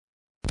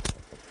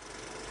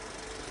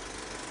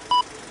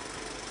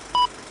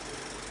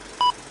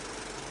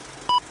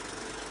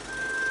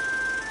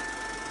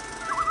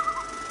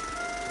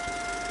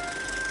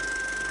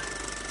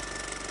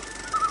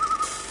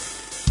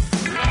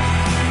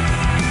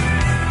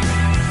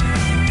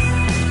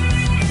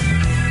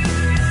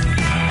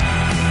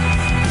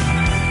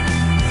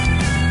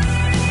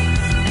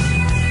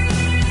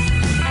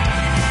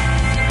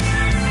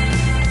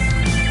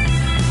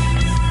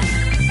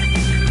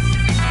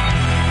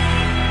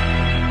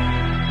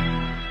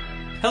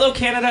Hello,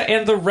 Canada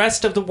and the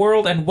rest of the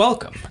world, and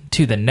welcome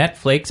to the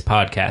Netflix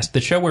podcast,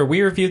 the show where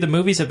we review the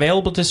movies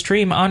available to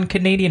stream on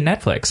Canadian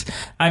Netflix.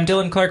 I'm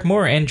Dylan Clark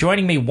Moore, and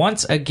joining me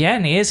once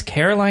again is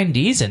Caroline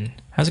Diezyn.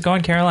 How's it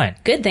going, Caroline?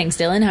 Good, thanks,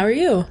 Dylan. How are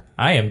you?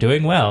 I am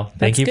doing well.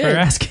 Thank you for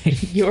asking.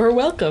 You're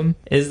welcome.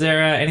 Is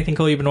there anything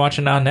cool you've been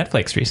watching on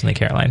Netflix recently,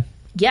 Caroline?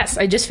 Yes,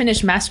 I just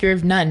finished Master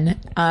of None.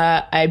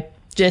 I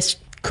just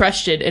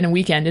crushed it in a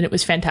weekend, and it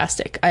was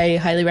fantastic. I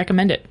highly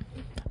recommend it.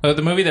 Well,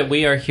 the movie that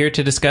we are here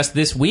to discuss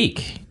this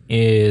week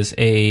is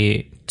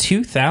a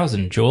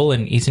 2000 Joel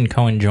and Ethan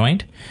Coen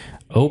joint,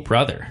 Oh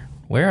Brother,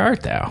 Where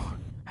Art Thou?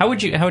 How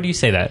do you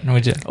say that?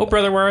 Would you, Oh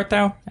Brother, Where Art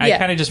Thou? I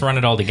kind of just run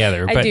it all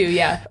together. I do,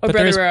 yeah. Oh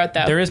Brother, Where Art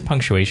Thou? There is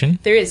punctuation.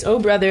 There is. Oh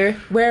Brother,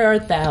 Where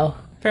Art Thou?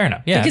 Fair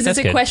enough. Yeah, because it's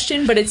a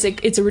question, but it's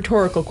a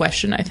rhetorical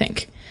question, I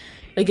think.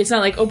 Like, it's not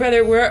like, oh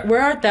brother,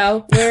 where art thou?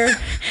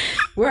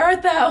 Where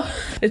art thou?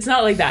 It's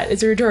not like that.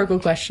 It's a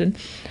rhetorical question.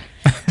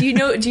 Do you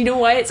know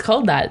why it's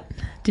called that?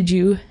 Did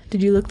you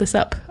look this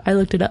up? I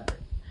looked it up.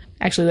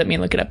 Actually, let me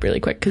look it up really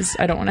quick because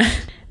I don't want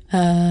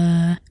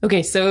to.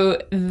 Okay,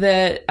 so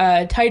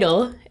the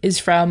title is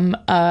from,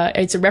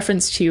 it's a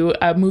reference to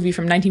a movie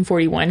from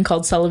 1941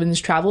 called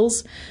Sullivan's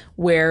Travels,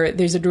 where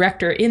there's a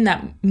director in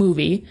that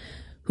movie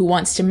who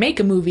wants to make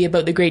a movie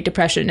about the Great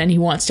Depression, and he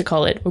wants to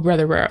call it Oh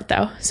Brother, Where Art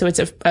Thou? So it's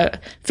a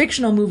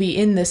fictional movie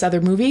in this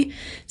other movie.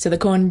 So the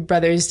Coen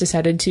Brothers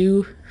decided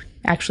to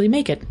actually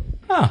make it.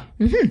 Oh.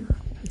 Mm-hmm.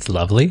 It's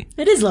lovely.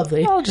 It is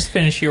lovely. I'll just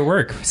finish your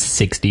work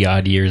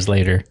 60-odd years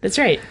later. That's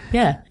right,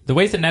 yeah. The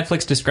ways that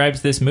Netflix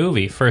describes this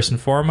movie, first and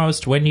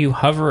foremost, when you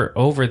hover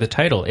over the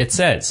title, it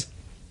says,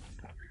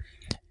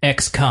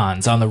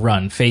 ex-cons on the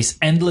run face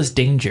endless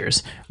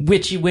dangers,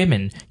 witchy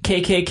women,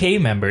 KKK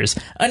members,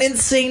 an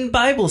insane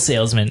Bible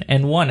salesman,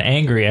 and one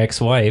angry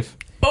ex-wife.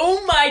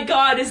 Oh my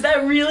god, is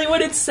that really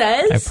what it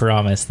says? I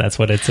promise, that's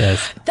what it says.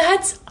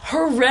 That's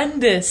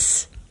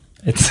horrendous.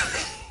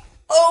 It's...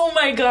 Oh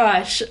my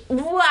gosh.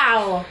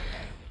 Wow.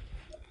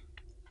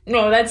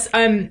 No,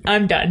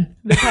 I'm done.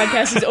 The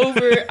podcast is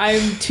over.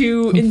 I'm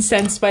too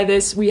incensed by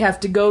this. We have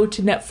to go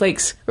to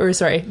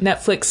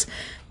Netflix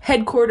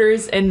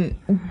headquarters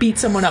and beat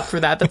someone up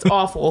for that. That's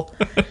awful.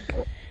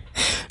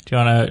 Do you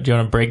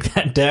wanna break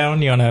that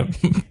down? You wanna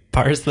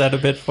parse that a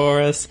bit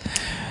for us?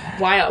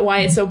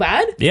 Why it's so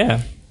bad?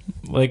 Yeah.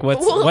 Like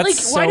what's so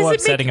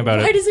upsetting about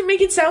it? Why does it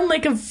make it sound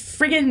like a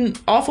friggin'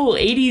 awful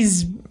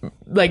 80s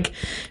like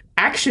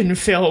action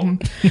film?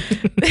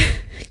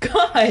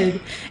 God.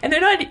 And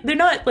they're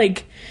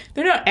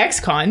not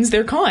ex-cons,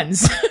 they're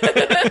cons.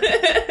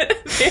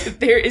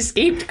 they're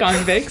escaped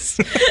convicts.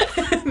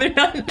 They're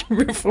not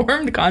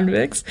reformed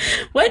convicts.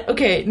 What?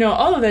 Okay, no,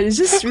 all of that is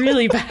just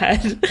really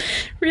bad.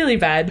 Really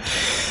bad.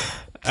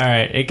 All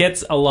right, it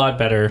gets a lot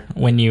better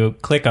when you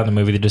click on the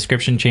movie. The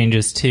description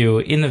changes to,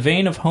 in the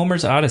vein of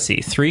Homer's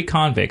Odyssey, 3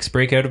 convicts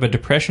break out of a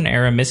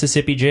Depression-era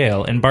Mississippi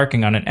jail,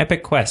 embarking on an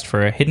epic quest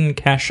for a hidden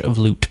cache of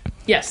loot.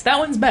 Yes, that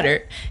one's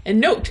better. And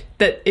note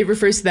that it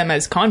refers to them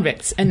as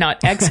convicts and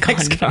not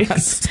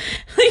ex-convicts.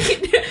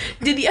 Like,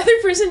 did the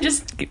other person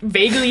just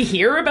vaguely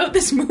hear about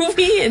this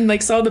movie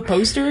and saw the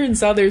poster and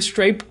saw their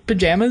striped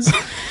pajamas?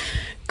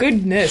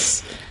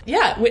 Goodness.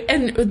 Yeah,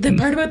 and the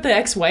part about the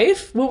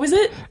ex-wife, what was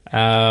it?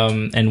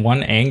 And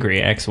one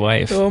angry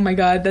ex-wife. Oh my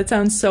god, that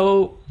sounds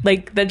so,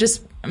 that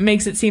just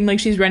makes it seem like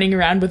she's running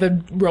around with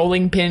a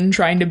rolling pin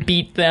trying to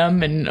beat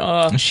them,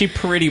 and She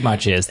pretty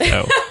much is,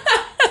 though.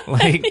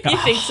 You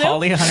think so?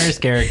 Holly Hunter's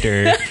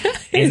character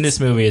in this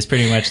movie is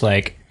pretty much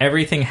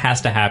everything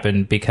has to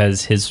happen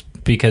because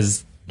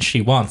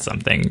she wants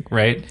something,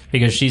 right?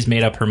 Because she's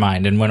made up her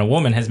mind, and when a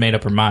woman has made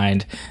up her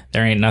mind,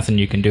 there ain't nothing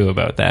you can do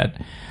about that.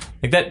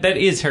 That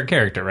is her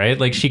character,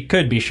 right? She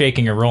could be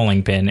shaking a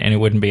rolling pin and it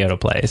wouldn't be out of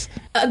place.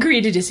 Agree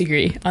to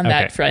disagree on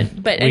that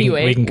front. But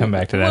anyway, we can come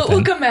back to that.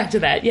 We'll come back to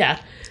that, yeah.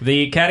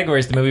 The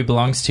categories the movie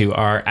belongs to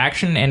are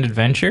action and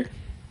adventure,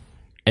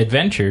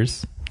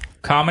 adventures,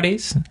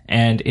 comedies,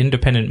 and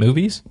independent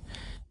movies.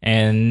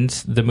 And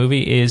the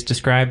movie is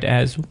described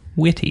as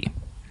witty.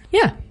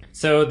 Yeah.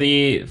 So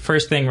the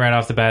first thing right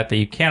off the bat that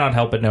you cannot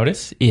help but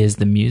notice is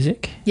the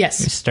music. Yes.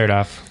 We start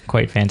off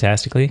quite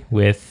fantastically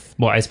with...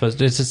 Well, I suppose,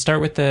 does it start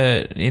with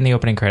in the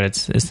opening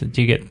credits?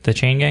 Do you get the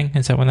chain gang?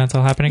 Is that when that's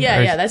all happening?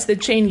 Yeah, that's the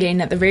chain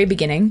gang at the very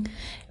beginning.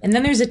 And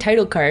then there's a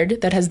title card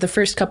that has the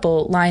first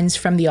couple lines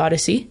from the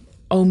Odyssey.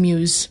 Oh,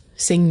 muse,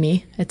 sing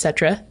me,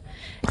 etc.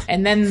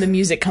 And then the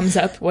music comes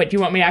up. What, do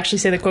you want me to actually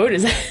say the quote?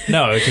 Is that...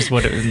 No, it's just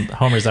what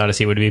Homer's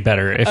Odyssey would be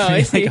better if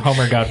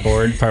Homer got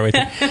bored partway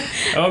through.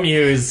 Oh,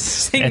 muse,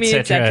 sing me,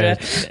 etc.,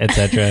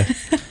 etc.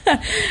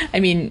 I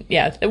mean,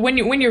 yeah, when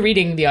you're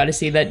reading the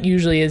Odyssey, that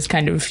usually is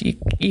kind of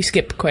you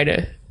skip quite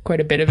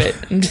a bit of it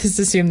and just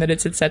assume that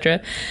it's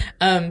etc.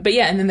 But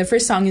yeah, and then the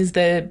first song is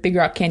the Big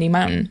Rock Candy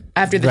Mountain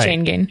after the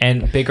chain gang.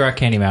 And Big Rock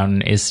Candy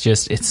Mountain is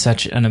it's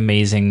such an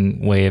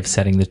amazing way of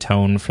setting the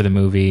tone for the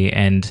movie,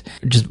 and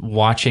just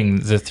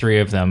watching the three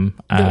of them.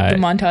 The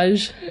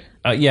montage.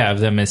 Of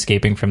them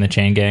escaping from the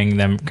chain gang,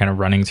 them kind of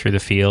running through the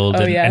field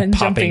and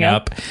popping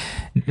up.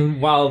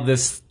 While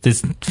this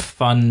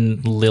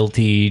fun,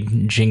 lilty,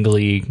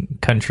 jingly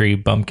country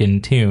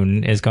bumpkin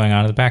tune is going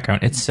on in the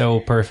background. It's so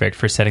perfect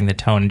for setting the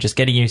tone and just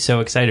getting you so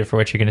excited for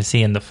what you're going to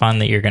see and the fun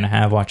that you're going to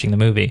have watching the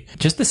movie.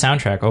 Just the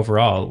soundtrack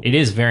overall, it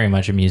is very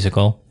much a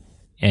musical.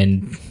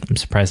 And I'm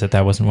surprised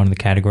that wasn't one of the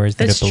categories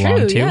that it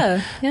belonged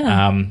to.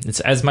 Yeah.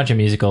 It's as much a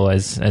musical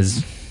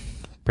as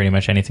pretty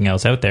much anything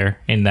else out there,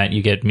 in that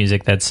you get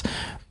music that's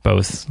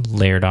both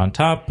layered on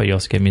top, but you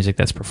also get music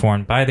that's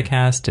performed by the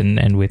cast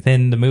and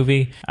within the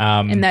movie.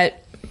 And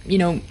that,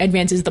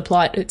 advances the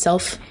plot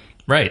itself.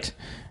 Right.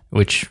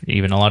 Which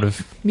even a lot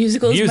of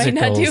musicals might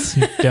not do.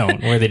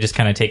 don't, where they just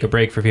kind of take a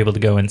break for people to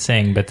go and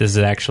sing. But this is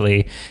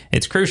actually,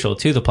 it's crucial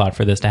to the plot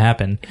for this to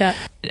happen. Yeah.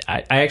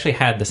 I actually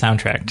had the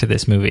soundtrack to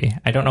this movie.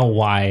 I don't know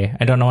why.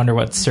 I don't know under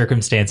what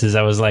circumstances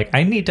I was like,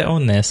 I need to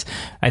own this.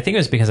 I think it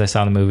was because I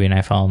saw the movie and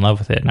I fell in love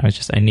with it. And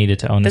I needed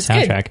to own the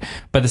soundtrack. Good.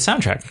 But the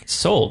soundtrack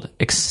sold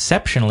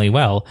exceptionally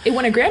well. It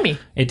won a Grammy.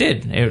 It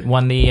did. It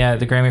won the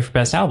Grammy for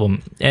Best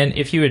Album. And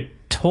if you had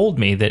told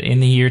me that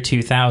in the year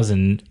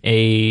 2000,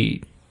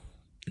 a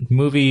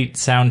movie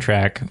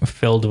soundtrack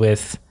filled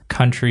with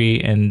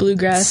country and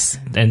bluegrass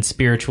and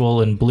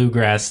spiritual and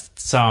bluegrass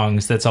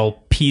songs that's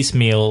all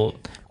piecemeal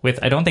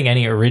with, I don't think,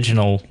 any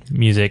original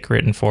music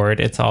written for it.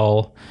 It's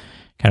all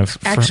kind of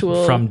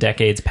from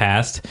decades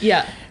past.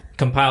 Yeah.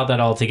 Compile that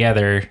all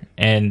together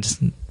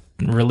and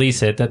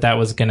release it, that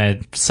was going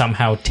to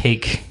somehow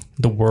take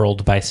the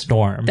world by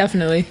storm.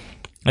 Definitely.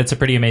 It's a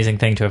pretty amazing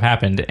thing to have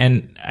happened.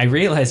 And I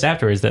realized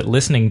afterwards that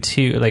listening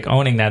to,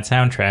 owning that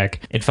soundtrack,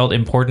 it felt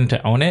important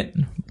to own it,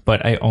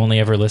 but I only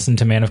ever listened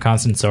to Man of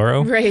Constant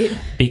Sorrow. Right.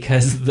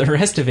 Because the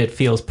rest of it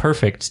feels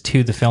perfect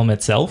to the film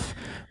itself,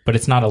 but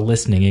it's not a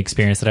listening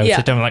experience that I would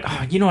sit down and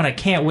oh, you know what, I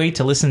can't wait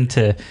to listen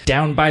to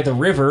Down by the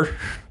River.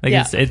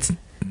 It's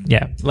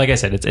like I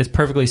said, it's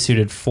perfectly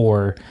suited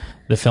for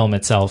the film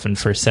itself and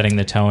for setting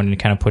the tone and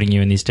kind of putting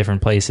you in these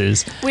different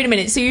places. Wait a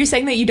minute. So you're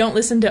saying that you don't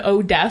listen to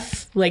Oh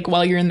Death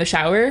while you're in the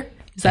shower?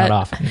 Is that...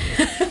 Not often.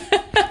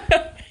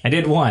 I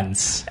did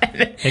once.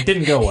 It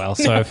didn't go well,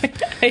 so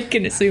I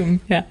can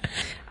assume. Yeah.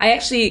 I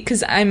actually,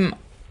 because I'm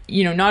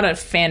not a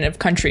fan of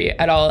country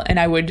at all, and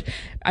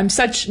I'm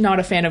such not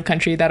a fan of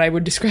country that I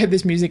would describe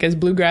this music as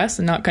bluegrass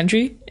and not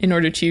country in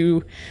order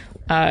to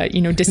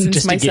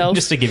distance myself.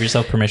 Just to give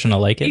yourself permission to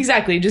like it.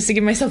 Exactly, just to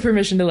give myself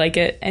permission to like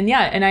it. And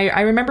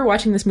I remember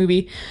watching this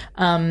movie.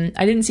 I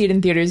didn't see it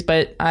in theaters,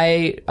 but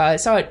I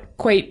saw it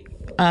quite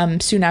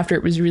soon after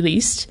it was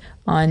released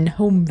on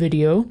home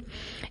video.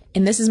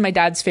 And this is my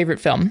dad's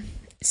favorite film.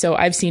 So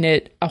I've seen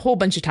it a whole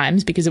bunch of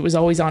times because it was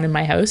always on in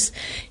my house.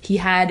 He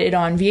had it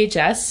on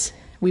VHS.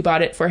 We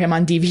bought it for him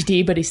on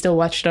DVD, but he still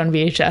watched it on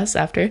VHS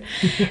after.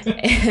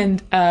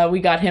 And we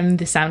got him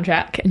the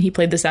soundtrack, and he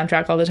played the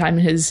soundtrack all the time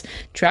in his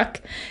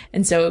truck.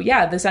 And so, the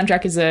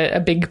soundtrack is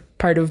a big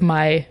part of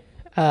my,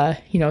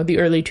 the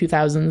early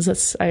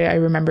 2000s. I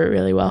remember it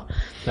really well.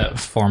 A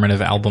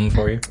formative album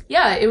for you?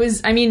 Yeah, it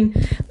was, and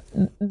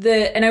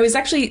I was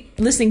actually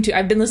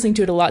I've been listening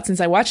to it a lot since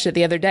I watched it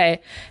the other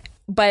day.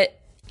 But,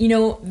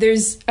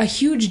 there's a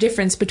huge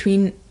difference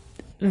between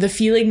the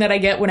feeling that I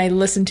get when I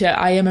listen to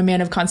I Am a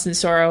Man of Constant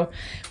Sorrow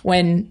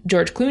when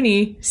George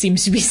Clooney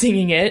seems to be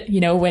singing it,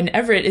 when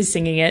Everett is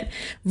singing it,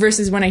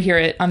 versus when I hear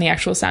it on the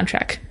actual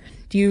soundtrack.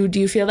 Do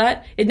you feel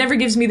that? It never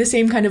gives me the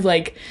same kind of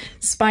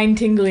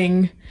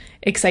spine-tingling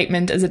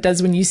excitement as it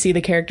does when you see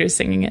the characters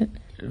singing it.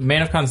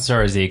 Man of Constant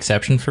Sorrow is the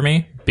exception for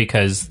me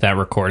because that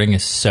recording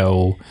is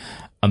so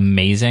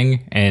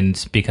amazing,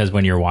 and because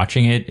when you're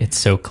watching it, it's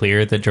so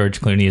clear that George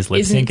Clooney is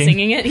lip syncing.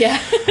 Singing it, yeah.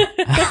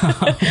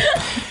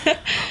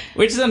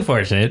 Which is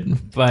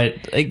unfortunate, but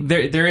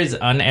there is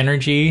an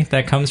energy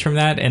that comes from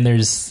that, and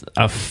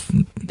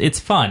it's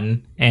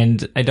fun,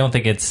 and I don't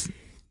think it's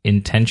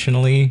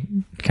intentionally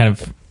kind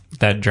of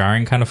that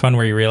jarring kind of fun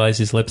where you realize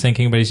he's lip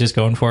syncing, but he's just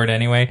going for it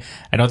anyway.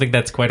 I don't think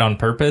that's quite on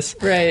purpose.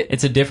 Right.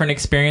 It's a different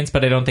experience,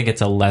 but I don't think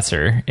it's a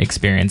lesser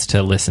experience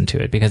to listen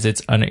to it because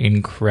it's an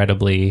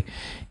incredibly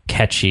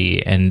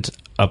catchy and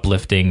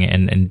uplifting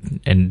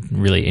and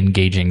really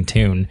engaging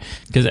tune.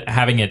 Because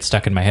having it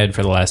stuck in my head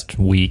for the last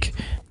week,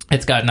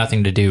 it's got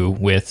nothing to do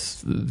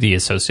with the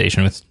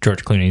association with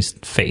George Clooney's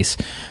face,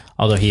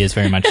 although he is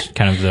very much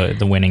kind of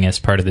the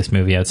winningest part of this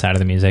movie outside of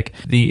the music.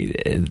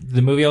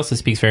 The movie also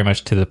speaks very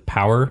much to the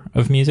power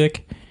of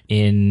music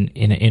in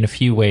a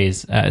few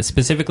ways,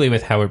 specifically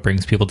with how it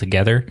brings people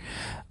together.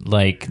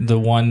 Like, the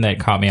one that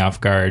caught me off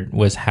guard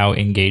was how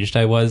engaged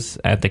I was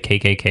at the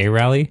KKK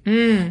rally,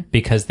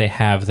 because they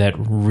have that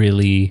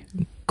really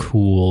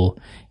cool,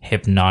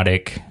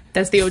 hypnotic...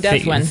 That's the O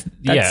Death one.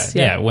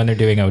 Yeah, when they're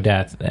doing O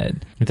Death,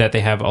 that they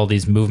have all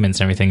these movements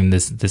and everything, and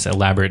this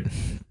elaborate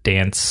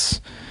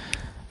dance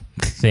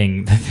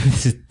thing,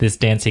 this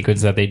dance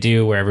sequence that they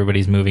do where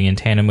everybody's moving in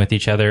tandem with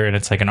each other, and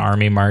it's like an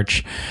army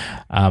march,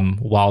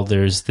 while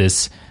there's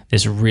this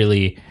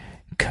really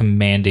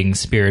commanding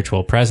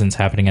spiritual presence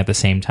happening at the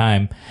same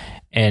time.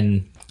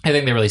 And I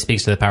think that really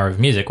speaks to the power of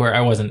music, where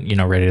I wasn't,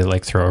 ready to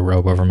like throw a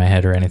robe over my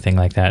head or anything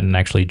like that and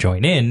actually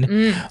join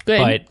in.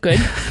 Good.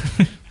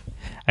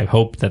 I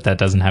hope that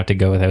doesn't have to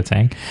go without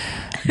saying.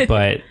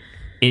 But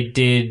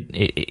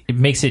it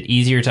makes it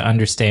easier to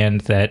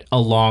understand that,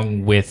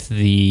 along with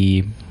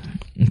the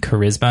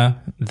charisma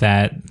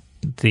that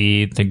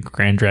the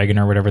Grand Dragon,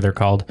 or whatever they're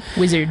called,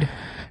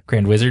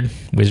 Grand Wizard,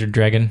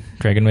 Dragon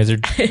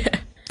Wizard,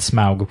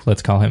 Smaug,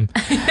 let's call him.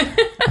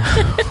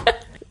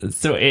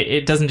 So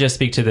it doesn't just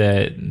speak to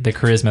the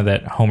charisma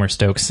that Homer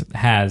Stokes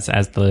has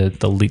as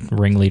the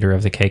ringleader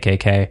of the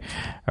KKK,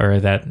 or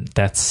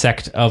that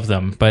sect of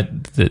them,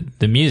 but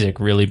the music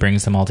really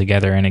brings them all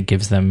together, and it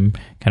gives them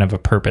kind of a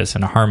purpose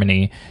and a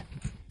harmony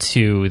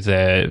to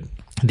the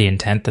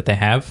intent that they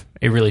have.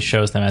 It really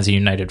shows them as a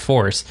united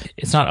force.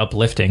 It's not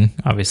uplifting,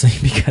 obviously,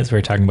 because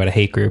we're talking about a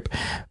hate group,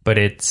 but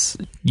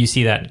you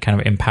see that kind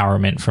of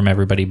empowerment from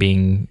everybody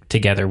being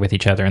together with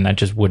each other, and that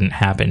just wouldn't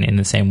happen in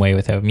the same way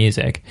without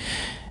music.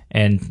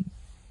 And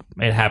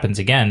it happens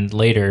again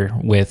later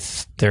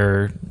with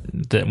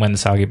when the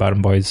Soggy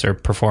Bottom Boys are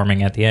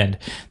performing at the end,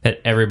 that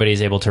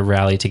everybody's able to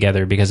rally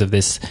together because of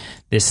this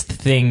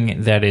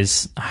thing that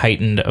is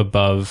heightened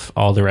above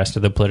all the rest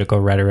of the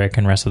political rhetoric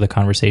and rest of the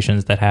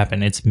conversations that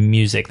happen. It's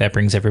music that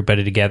brings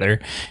everybody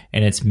together,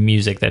 and it's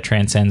music that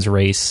transcends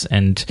race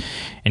and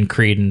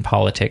creed and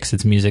politics.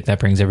 It's music that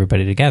brings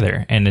everybody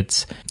together, and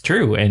it's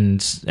true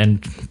and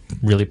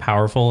really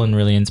powerful and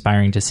really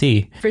inspiring to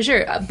see. For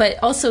sure. But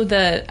also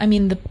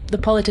the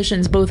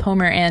politicians, both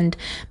Homer and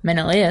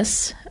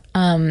Menelaus,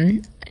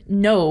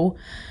 know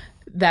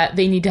that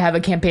they need to have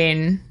a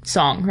campaign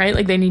song, right?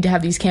 Like, they need to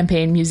have these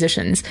campaign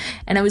musicians.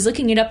 And I was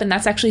looking it up, and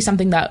that's actually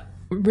something that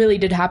really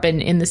did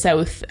happen in the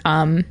South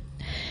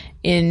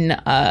in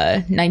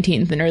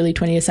 19th and early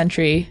 20th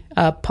century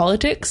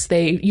politics.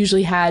 They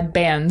usually had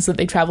bands that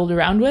they traveled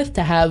around with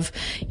to have,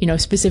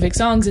 specific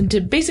songs, and to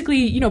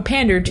basically,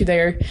 pander to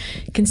their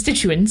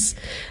constituents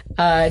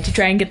to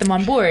try and get them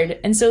on board.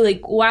 And so,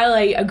 like, while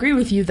I agree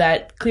with you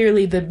that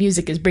clearly the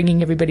music is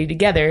bringing everybody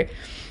together,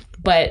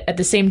 but at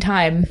the same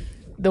time,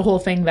 the whole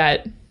thing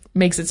that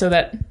makes it so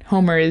that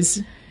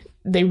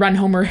they run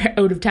Homer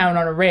out of town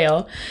on a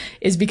rail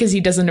is because he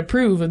doesn't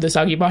approve of the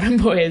Soggy Bottom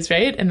Boys,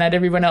 right? And that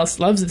everyone else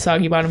loves the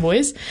Soggy Bottom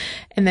Boys.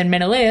 And then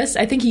Menelaus,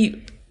 I think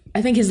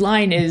his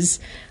line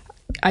is,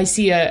 I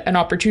see an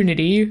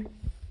opportunity,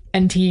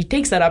 and he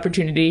takes that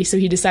opportunity. So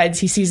he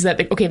sees that,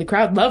 the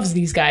crowd loves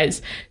these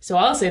guys, so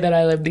I'll say that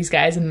I love these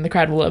guys, and then the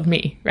crowd will love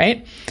me,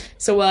 right?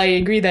 So while I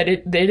agree that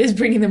it is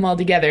bringing them all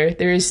together,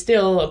 there is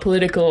still a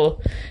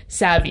political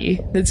savvy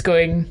that's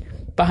going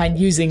behind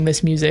using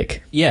this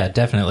music. Yeah,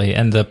 definitely.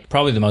 And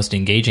probably the most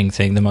engaging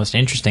thing, the most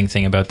interesting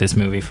thing about this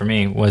movie for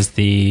me was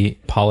the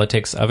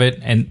politics of it,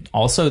 and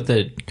also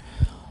the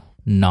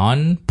how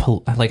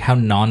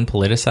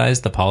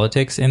non-politicized the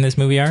politics in this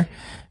movie are.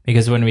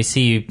 Because when we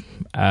see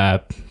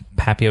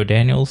Pappy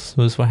O'Daniels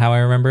was how I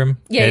remember him.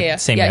 Yeah.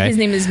 Same guy. His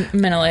name is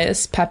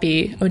Menelaus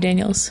Pappy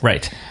O'Daniels.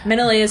 Right.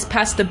 Menelaus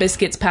Pass the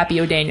Biscuits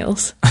Pappy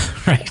O'Daniels.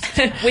 Right.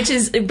 Which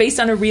is based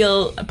on a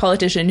real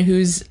politician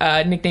whose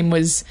nickname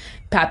was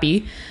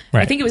Pappy.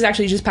 Right. I think it was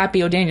actually just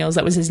Pappy O'Daniels.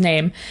 That was his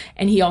name.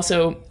 And he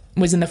also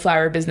was in the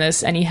flour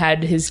business, and he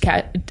had his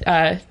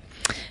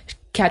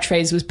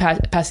catchphrase was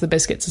pass the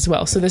biscuits as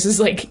well. So this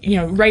is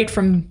right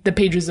from the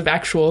pages of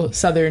actual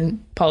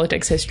Southern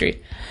politics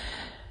history.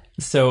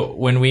 So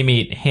when we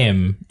meet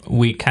him,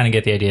 we kind of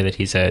get the idea that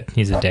he's a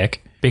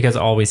dick, because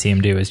all we see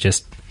him do is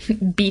just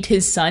beat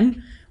his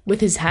son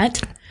with his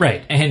hat.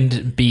 Right.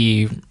 And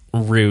be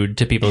rude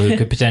to people who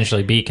could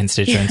potentially be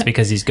constituents,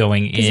 because he's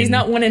going in. Because he's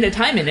not one at a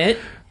time in it.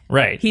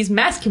 Right. He's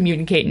mass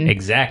communicating.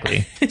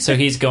 Exactly. So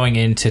he's going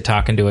in to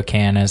talk into a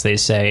can, as they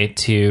say,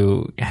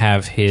 to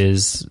have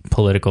his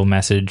political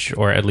message,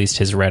 or at least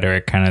his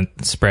rhetoric, kind of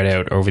spread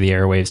out over the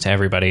airwaves to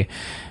everybody.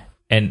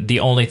 And the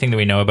only thing that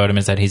we know about him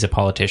is that he's a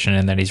politician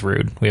and that he's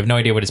rude. We have no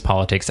idea what his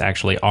politics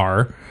actually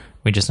are.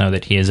 We just know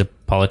that he is a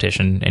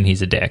politician and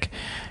he's a dick.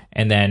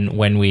 And then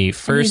when we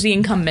first... He's the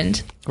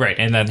incumbent. Right,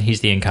 and then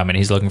he's the incumbent.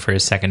 He's looking for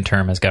his second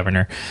term as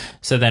governor.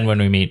 So then when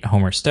we meet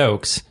Homer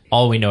Stokes,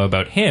 all we know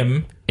about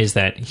him is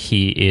that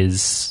he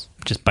is,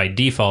 just by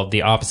default,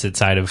 the opposite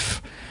side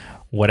of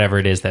whatever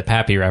it is that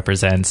Pappy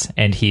represents,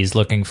 and he's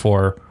looking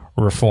for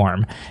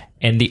reform.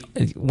 And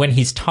when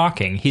he's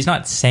talking, he's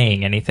not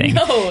saying anything.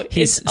 No,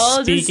 he's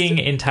speaking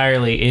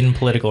entirely in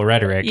political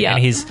rhetoric. Yeah.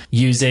 And he's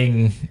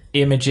using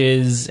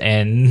images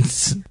and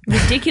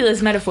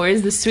ridiculous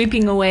metaphors. The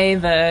sweeping away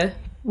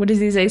what does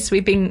he say?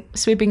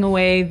 Sweeping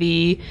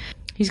away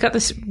he's got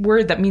this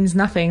word that means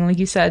nothing, like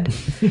you said.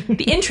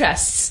 The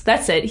interests.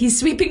 That's it. He's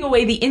sweeping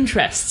away the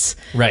interests.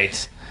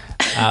 Right.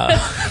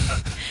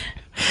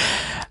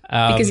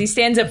 Because he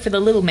stands up for the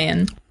little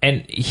man.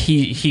 and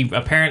he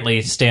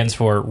apparently stands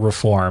for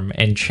reform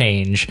and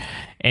change.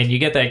 And you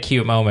get that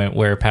cute moment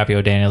where Pappy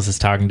O'Daniels is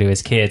talking to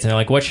his kids, and they're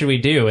like, what should we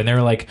do? And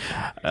they're like,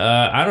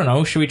 I don't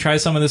know, should we try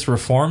some of this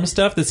reform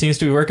stuff that seems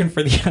to be working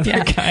for the other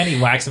guy? And he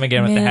whacks him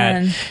again with the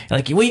hat.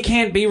 Like, we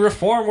can't be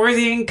reform, we're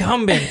the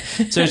incumbent.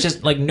 So it's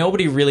just like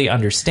nobody really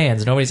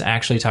understands. Nobody's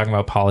actually talking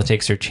about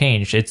politics or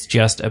change. It's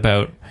just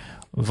about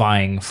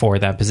vying for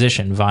that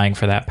position, vying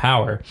for that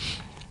power.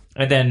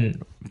 And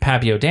then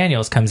Pappy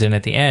O'Daniels comes in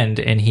at the end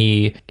and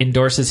he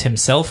endorses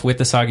himself with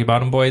the Soggy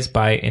Bottom Boys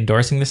by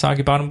endorsing the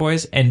Soggy Bottom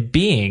Boys and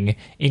being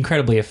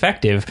incredibly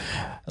effective.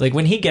 Like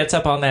when he gets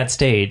up on that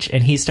stage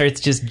and he starts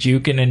just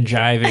juking and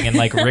jiving and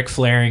like Ric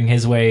Flairing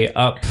his way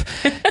up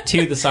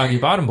to the Soggy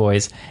Bottom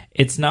Boys,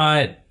 it's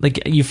not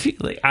like you feel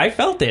like I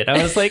felt it.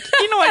 I was like,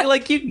 you know what,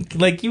 like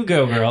you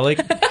go, girl, like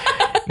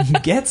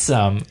get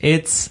some.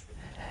 It's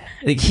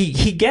like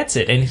he gets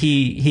it and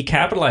he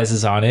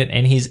capitalizes on it,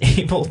 and he's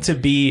able to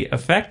be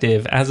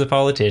effective as a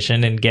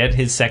politician and get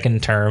his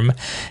second term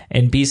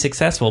and be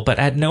successful. But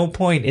at no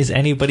point is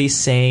anybody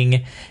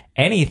saying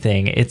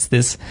anything. It's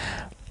this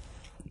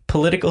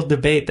political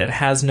debate that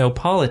has no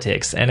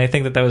politics. And I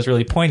think that was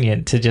really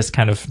poignant to just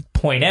kind of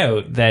point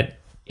out that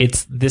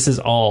this is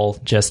all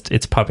just,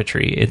 it's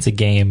puppetry. It's a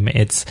game.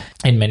 It's,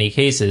 in many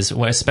cases,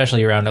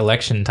 especially around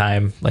election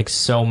time, like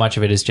so much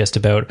of it is just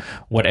about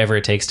whatever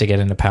it takes to get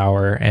into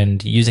power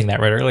and using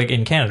that rhetoric. Like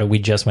in Canada, we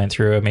just went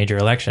through a major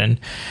election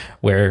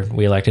where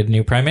we elected a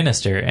new prime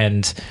minister.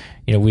 And,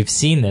 you know, we've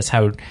seen this,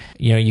 how,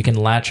 you know, you can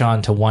latch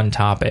on to one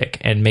topic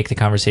and make the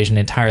conversation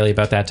entirely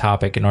about that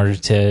topic in order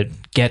to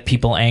get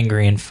people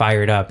angry and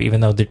fired up,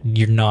 even though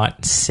you're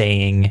not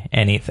saying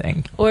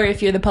anything. Or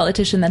if you're the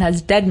politician that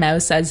has Dead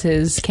Mouse as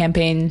his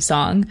campaign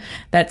song,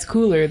 that's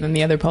cooler than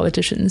the other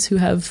politicians who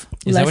have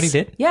Is that what he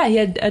did? Yeah, he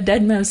had a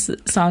Dead Mouse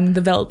song,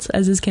 The Veldt,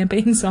 as his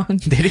campaign song.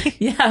 Did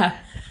he? Yeah.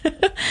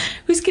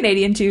 Who's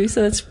Canadian too,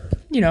 so that's,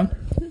 you know.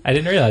 I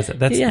didn't realize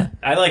that.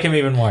 I like him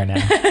even more now.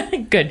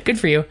 Good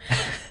for you.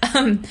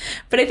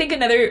 But I think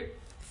another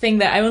thing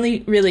that I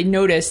only really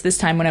noticed this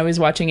time when I was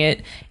watching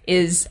it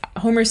is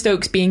Homer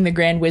Stokes being the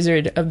Grand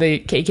Wizard of the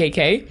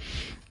KKK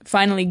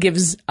finally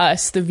gives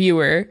us, the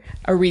viewer,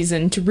 a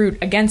reason to root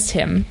against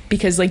him.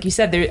 Because like you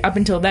said, up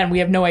until then, we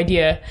have no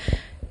idea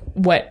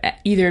what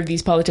either of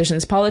these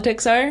politicians'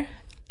 politics are.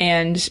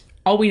 And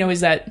all we know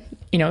is that,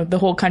 you know, the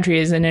whole country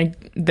is in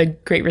the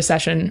Great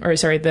Recession, or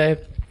sorry, the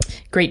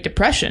Great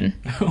Depression.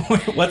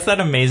 What's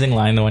that amazing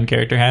line the one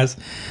character has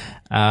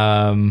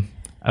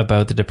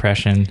about the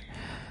Depression?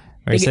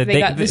 Where he said they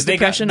got this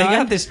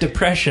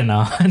depression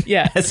on.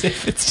 Yeah. As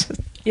if it's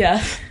just...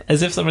 Yeah.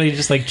 As if somebody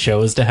just like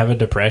chose to have a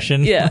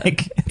depression. Yeah.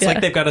 Like it's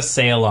like they've got a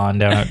sale on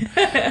down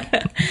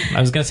at, I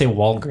was going to say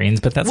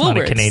Walgreens, but that's Woolworths. Not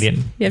a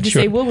Canadian. You have to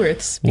say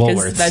Woolworths.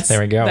 Woolworths. There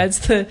we go.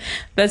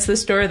 That's the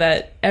store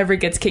that Everett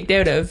gets kicked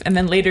out of. And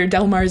then later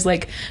Delmar's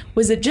like,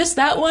 was it just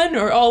that one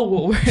or all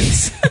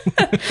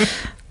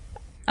Woolworths?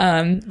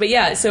 But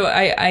yeah, so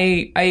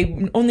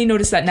I only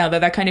noticed that now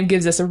that kind of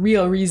gives us a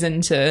real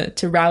reason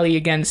to rally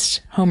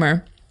against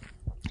Homer,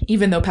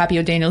 even though Pappy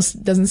O'Daniels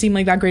doesn't seem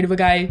like that great of a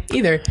guy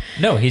either.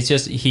 No, he's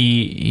just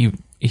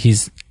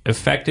he's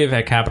effective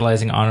at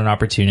capitalizing on an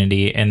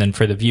opportunity, and then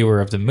for the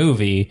viewer of the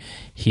movie,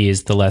 he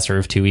is the lesser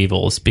of two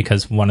evils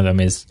because one of them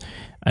is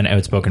an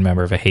outspoken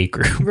member of a hate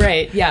group.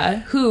 Right, yeah.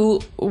 Who,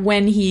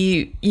 when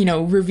he, you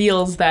know,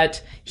 reveals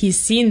that he's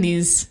seen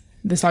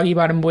the Soggy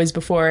Bottom Boys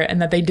before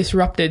and that they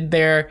disrupted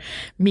their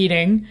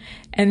meeting,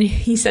 and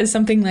he says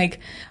something like,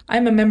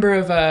 I'm a member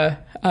of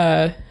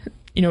a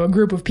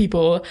group of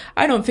people.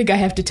 I don't think I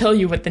have to tell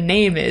you what the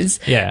name is.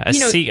 Yeah,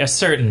 a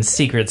certain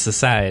secret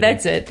society.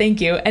 That's it. Thank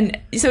you. And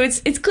so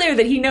it's clear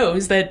that he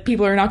knows that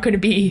people are not going to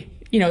be,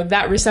 you know,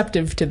 that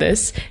receptive to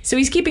this. So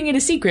he's keeping it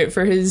a secret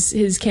for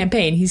his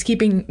campaign. He's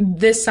keeping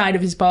this side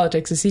of his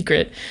politics a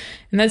secret.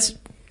 And that's,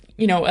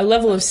 you know, a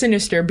level of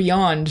sinister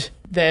beyond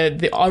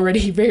the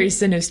already very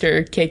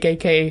sinister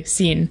KKK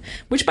scene,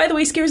 which, by the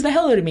way, scares the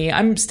hell out of me.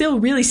 I'm still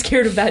really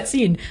scared of that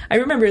scene. I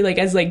remember,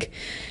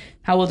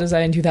 how old was I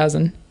in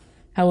 2000?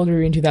 How old were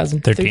we in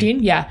 2000?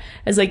 13? Yeah.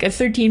 As like a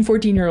 13,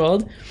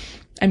 14-year-old.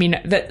 I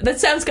mean, that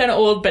sounds kind of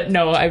old, but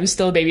no, I was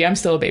still a baby. I'm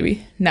still a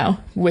baby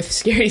now with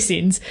scary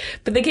scenes.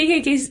 But the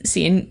KKK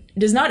scene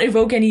does not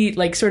evoke any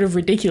like sort of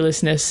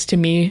ridiculousness to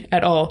me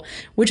at all,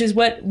 which is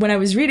what, when I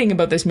was reading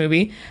about this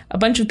movie, a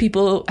bunch of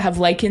people have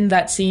likened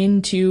that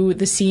scene to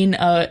the scene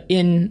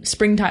in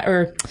Springtime,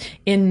 or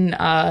in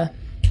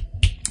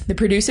The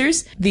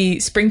Producers, the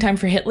Springtime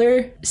for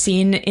Hitler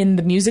scene in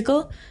the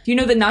musical. You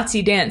know, the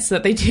Nazi dance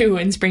that they do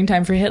in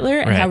Springtime for Hitler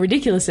and how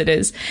ridiculous it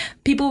is.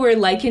 People were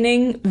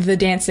likening the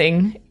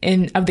dancing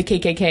of the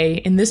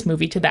KKK in this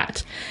movie to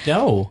that.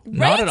 No,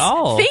 not at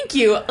all. Thank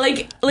you.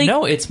 Like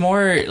no, it's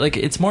more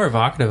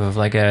evocative of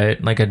like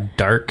a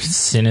dark,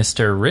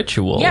 sinister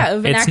ritual. Yeah,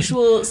 of an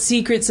actual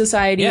secret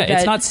society. Yeah,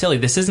 it's not silly.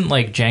 This isn't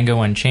like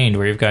Django Unchained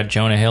where you've got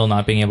Jonah Hill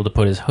not being able to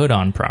put his hood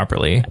on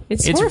properly.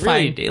 It's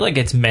horrifying. Really, like,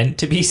 it's meant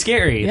to be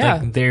scary. Yeah.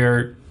 Like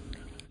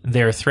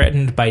they're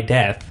threatened by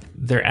death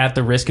they're at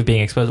the risk of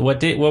being exposed.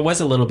 What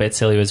was a little bit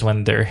silly was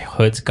when their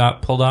hoods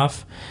got pulled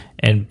off,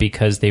 and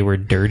because they were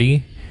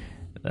dirty,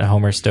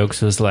 Homer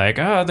Stokes was like,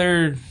 "Oh,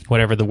 they're,"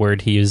 whatever the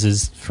word he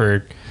uses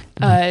for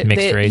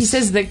mixed race. He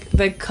says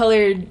the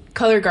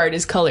color guard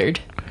is colored.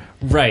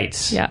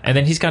 Right. Yeah. And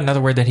then he's got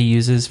another word that he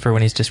uses for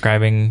when he's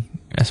describing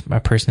a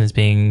person as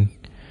being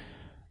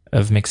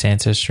of mixed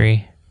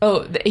ancestry.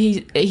 Oh,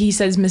 he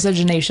says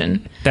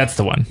miscegenation. That's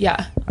the one.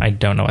 Yeah. I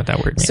don't know what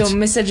that word means. So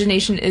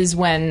miscegenation is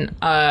when,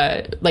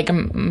 like a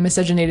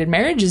miscegenated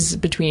marriage is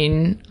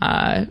between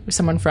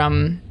someone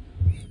from,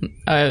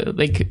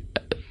 like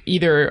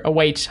either a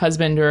white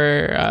husband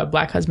or a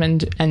black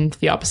husband and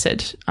the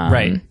opposite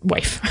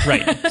wife.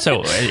 Right.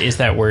 So is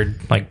that word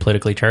like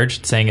politically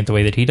charged, saying it the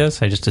way that he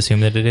does? I just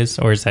assume that it is.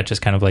 Or is that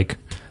just kind of like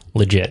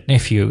legit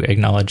if you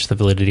acknowledge the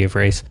validity of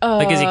race?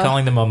 Like, is he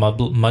calling them a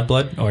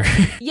mudblood or?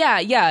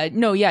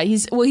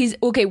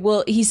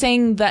 He's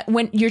saying that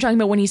when you're talking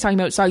about when he's talking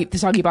about the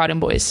Soggy Bottom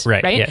Boys,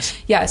 right? Yes.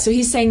 Yeah. So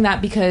he's saying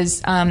that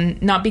because,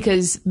 not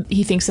because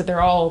he thinks that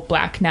they're all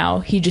black now.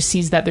 He just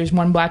sees that there's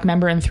one black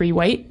member and three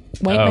white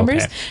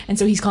members. Okay. And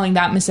so he's calling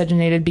that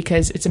miscegenated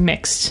because it's a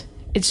mixed.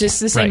 It's just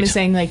the same as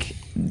saying like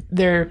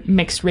they're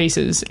mixed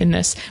races in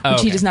this,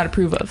 which he does not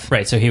approve of.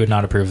 Right, so he would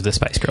not approve of the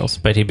Spice Girls,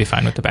 but he'd be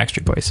fine with the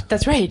Backstreet Boys.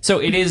 That's right. So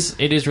it is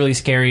really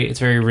scary. It's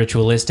very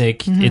ritualistic.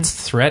 Mm-hmm.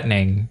 It's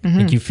threatening. Mm-hmm.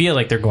 Like, you feel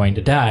like they're going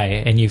to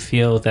die, and you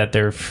feel that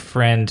their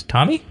friend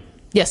Tommy?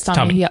 Yes,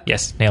 Tommy. Yeah.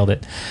 Yes, nailed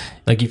it.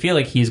 Like, you feel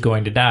like he's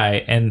going to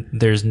die, and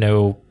there's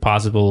no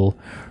possible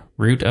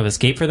route of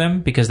escape for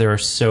them because there are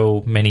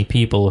so many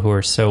people who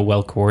are so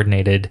well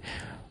coordinated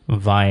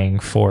vying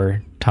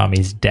for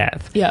Tommy's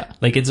death. Yeah.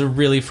 Like, it's a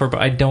really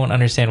I don't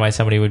understand why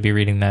somebody would be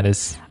reading that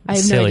as I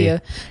have silly. no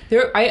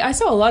idea. I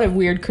saw a lot of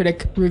weird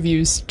critic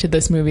reviews to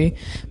this movie,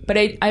 but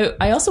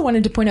I also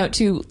wanted to point out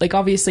too, like,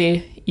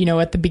 obviously, you know,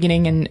 at the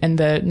beginning and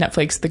the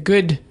Netflix,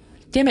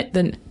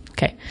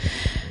 okay.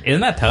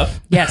 Isn't that tough?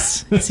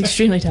 Yes, it's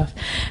extremely tough.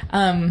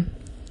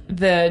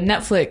 The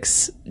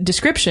Netflix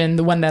description,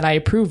 the one that I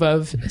approve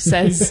of,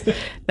 says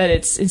that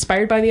it's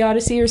inspired by the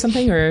Odyssey or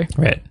something, or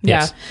right.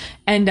 Yeah. Yes.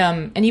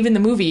 And even the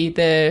movie,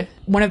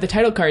 one of the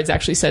title cards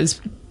actually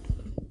says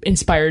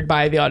inspired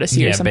by the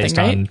Odyssey or something, based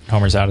right? on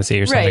Homer's Odyssey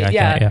or something like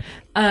that.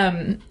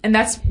 Yeah. And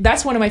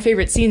that's one of my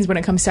favorite scenes when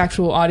it comes to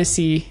actual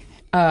Odyssey.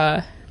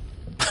 I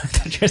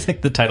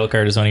think the title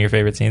card is one of your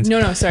favorite scenes.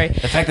 No, sorry.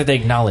 The fact that they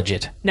acknowledge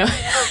it. No.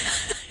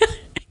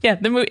 Yeah,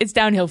 it's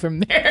downhill from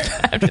there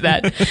after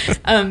that.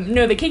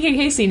 No, the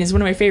KKK scene is one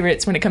of my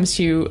favorites when it comes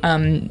to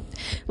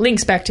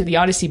links back to the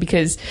Odyssey,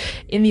 because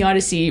in the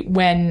Odyssey,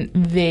 when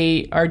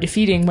they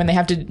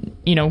have to,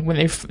 you know, when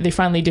they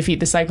finally defeat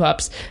the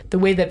Cyclops, the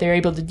way that they're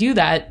able to do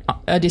that,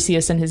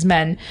 Odysseus and his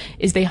men,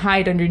 is they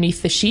hide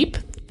underneath the sheep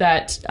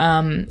that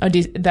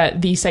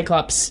the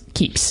Cyclops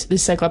keeps. The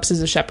Cyclops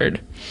is a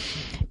shepherd.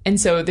 And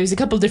so there's a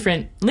couple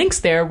different links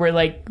there where,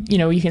 like, you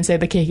know, you can say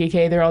the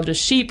KKK, they're all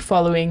just sheep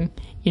following,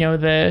 you know,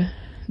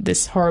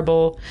 this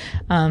horrible,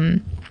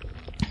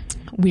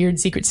 weird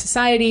secret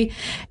society.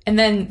 And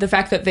then the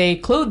fact that they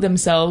clothe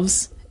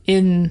themselves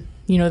in,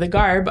 you know, the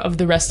garb of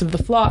the rest of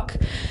the flock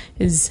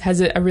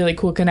has a really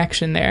cool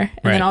connection there.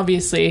 And then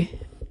obviously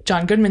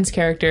John Goodman's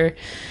character,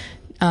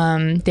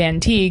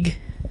 Dan Teague,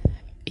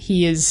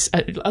 he is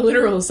a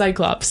literal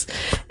Cyclops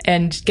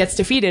and gets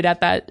defeated at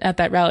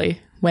that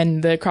rally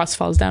when the cross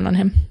falls down on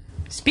him.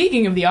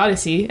 Speaking of the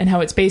Odyssey and how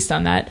it's based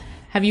on that,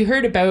 have you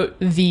heard about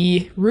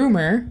the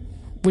rumor,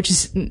 which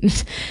is,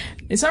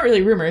 it's not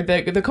really rumor,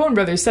 the Coen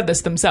Brothers said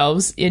this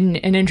themselves in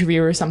an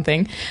interview or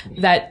something,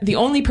 that the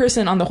only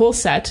person on the whole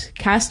set,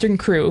 cast and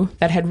crew,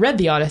 that had read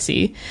the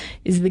Odyssey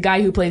is the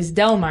guy who plays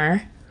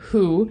Delmar,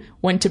 who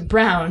went to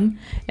Brown,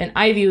 an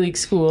Ivy League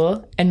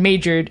school, and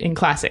majored in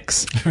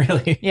classics.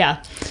 Really?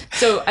 Yeah.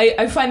 So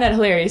I find that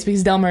hilarious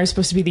because Delmar is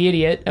supposed to be the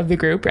idiot of the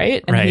group,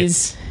 right? And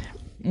he's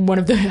one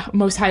of the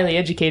most highly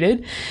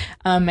educated.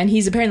 And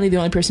he's apparently the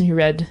only person who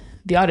read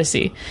the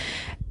Odyssey.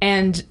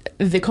 And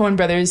the Coen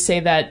Brothers say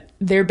that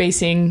they're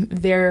basing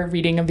their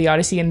reading of the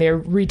Odyssey and their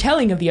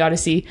retelling of the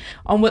Odyssey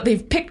on what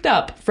they've picked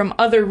up from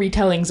other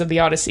retellings of the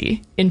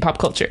Odyssey in pop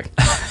culture.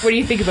 What do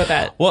you think about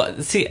that?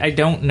 Well, see, I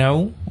don't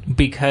know,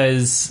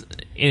 because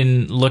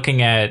in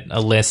looking at a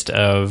list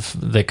of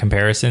the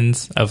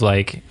comparisons of,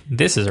 like,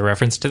 this is a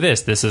reference to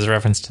this is a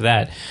reference to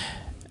that,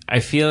 I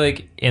feel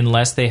like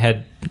unless they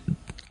had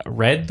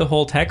read the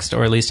whole text,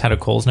 or at least had a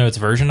Coles Notes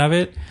version of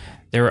it,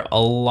 there were a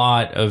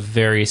lot of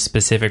very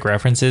specific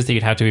references that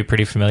you'd have to be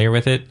pretty familiar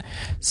with it.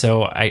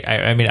 So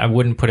I mean, I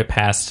wouldn't put it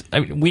past. I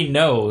mean, we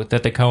know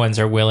that the Coens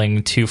are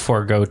willing to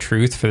forego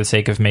truth for the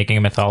sake of making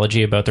a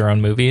mythology about their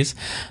own movies,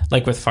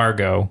 like with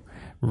Fargo,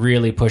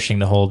 really pushing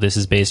the whole "this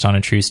is based on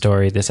a true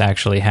story, this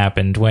actually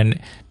happened,"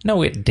 when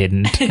no, it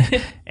didn't.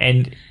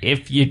 And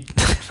if you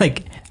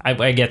like,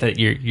 I get that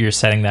you're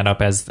setting that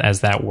up as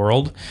that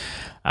world,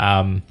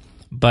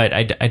 but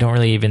I don't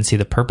really even see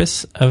the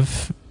purpose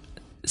of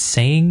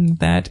saying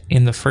that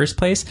in the first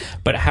place.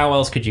 But how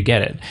else could you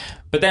get it?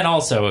 But then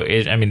also,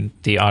 I mean,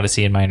 the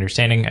Odyssey, in my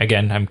understanding,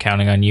 again, I'm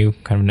counting on you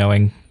kind of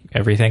knowing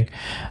everything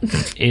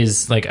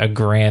is like a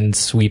grand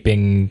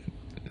sweeping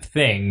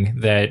thing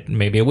that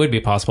maybe it would be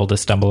possible to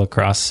stumble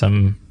across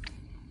some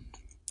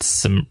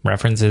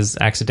references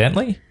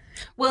accidentally.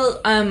 Well,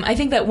 I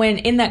think that when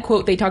in that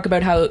quote they talk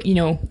about how, you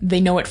know,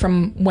 they know it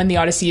from when the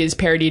Odyssey is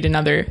parodied in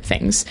other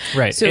things.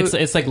 Right. So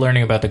it's like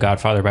learning about The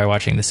Godfather by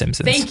watching The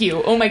Simpsons. Thank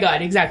you. Oh my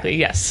God, exactly.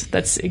 Yes,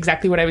 that's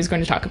exactly what I was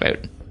going to talk about.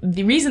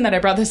 The reason that I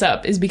brought this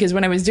up is because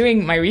when I was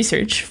doing my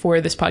research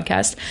for this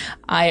podcast,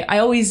 I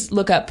always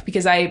look up,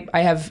 because I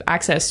have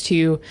access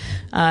to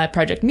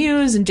Project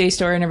Muse and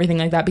JSTOR and everything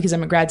like that because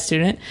I'm a grad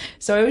student.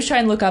 So I always try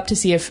and look up to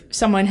see if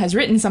someone has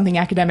written something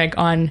academic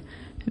on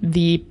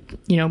the,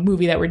 you know,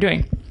 movie that we're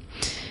doing.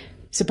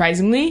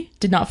 Surprisingly,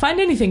 did not find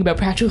anything about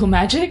practical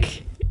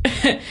magic.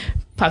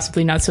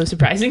 Possibly not so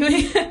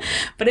surprisingly.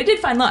 But I did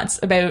find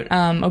lots about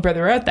Oh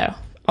Brother, Where Art Thou?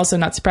 Also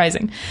not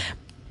surprising.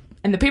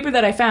 And the paper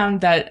that I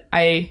found that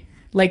I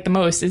like the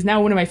most is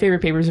now one of my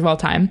favorite papers of all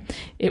time.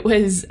 It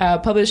was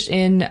published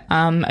in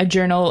the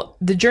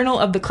Journal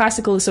of the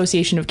Classical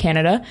Association of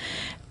Canada,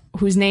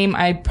 whose name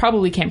I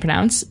probably can't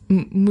pronounce.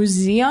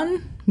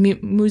 Museion?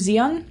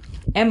 Mouseeion.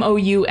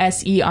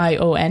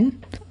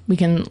 We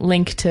can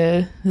link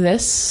to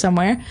this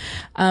somewhere.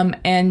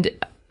 And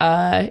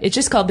it's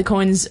just called The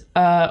Coen's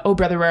Oh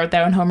Brother, Where Art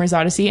Thou? And Homer's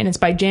Odyssey, and it's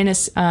by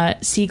Janice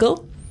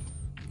Siegel.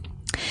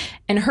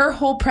 And her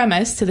whole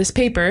premise to this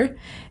paper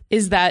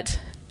is that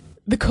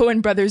the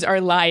Coen brothers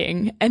are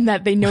lying and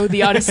that they know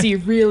the Odyssey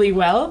really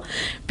well,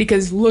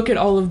 because look at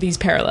all of these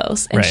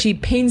parallels. And she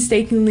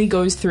painstakingly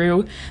goes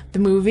through the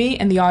movie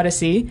and the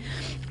Odyssey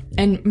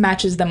and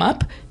matches them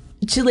up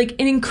to like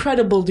an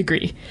incredible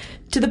degree,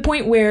 to the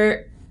point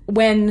where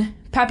when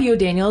Pappy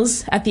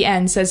O'Daniels at the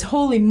end says,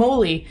 "Holy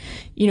moly,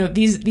 you know,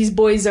 these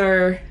boys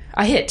are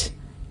a hit,"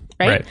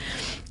 right?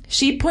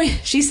 She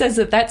says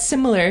that that's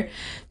similar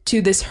to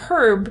this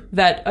herb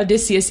that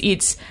Odysseus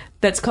eats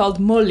that's called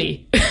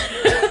moly.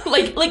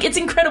 like it's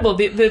incredible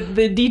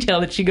the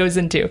detail that she goes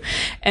into,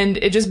 and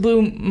it just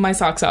blew my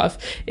socks off.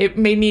 It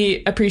made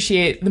me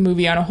appreciate the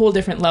movie on a whole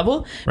different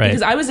level,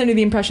 because I was under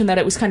the impression that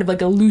it was kind of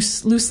like a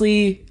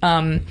loosely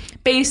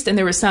based, and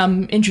there were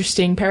some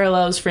interesting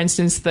parallels. For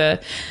instance,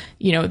 the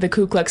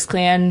Ku Klux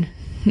Klan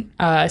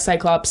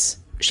Cyclops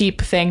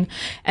sheep thing,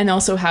 and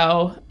also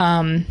how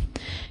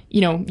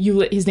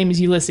his name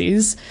is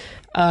Ulysses.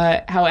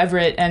 How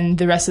Everett and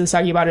the rest of the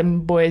Soggy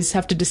Bottom boys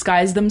have to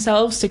disguise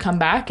themselves to come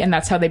back, and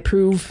that's how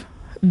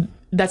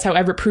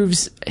Everett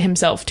proves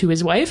himself to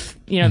his wife.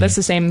 You know, that's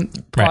the same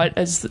plot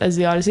as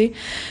the Odyssey.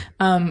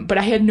 But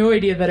I had no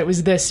idea that it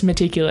was this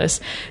meticulous.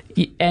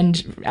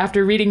 And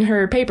after reading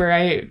her paper,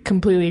 I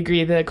completely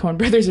agree that Coen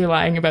brothers are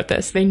lying about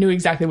this. They knew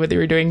exactly what they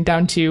were doing,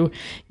 down to,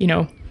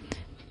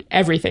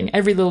 everything.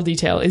 Every little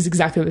detail is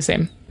exactly the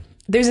same.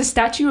 There's a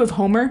statue of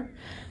Homer,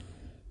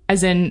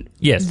 as in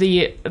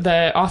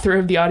the author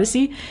of the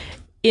Odyssey,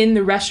 in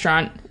the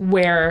restaurant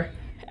where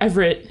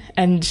Everett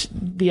and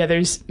the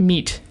others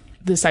meet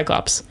the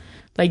Cyclops.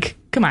 Like,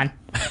 come on.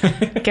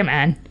 Come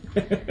on.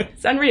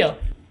 It's unreal.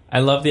 I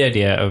love the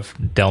idea of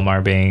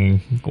Delmar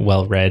being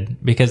well-read,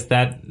 because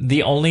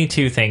the only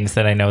two things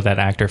that I know that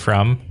actor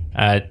from,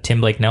 Tim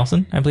Blake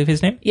Nelson, I believe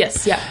his name?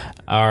 Yes, yeah.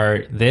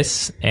 Are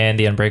this and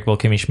The Unbreakable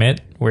Kimmy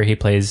Schmidt, where he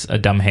plays a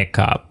dumb hick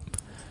cop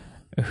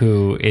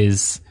who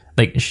is...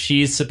 Like,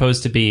 she's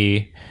supposed to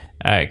be,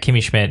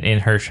 Kimmy Schmidt in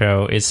her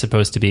show is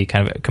supposed to be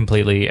kind of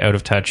completely out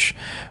of touch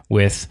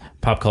with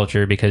pop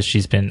culture, because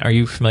she's been... Are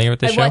you familiar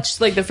with this show? I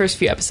watched, like, the first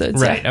few episodes.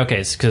 Right, yeah.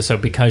 Okay. So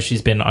because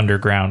she's been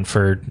underground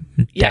for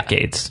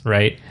decades,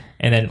 right?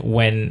 And then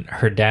when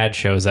her dad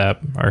shows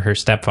up, or her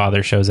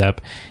stepfather shows up,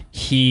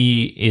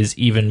 he is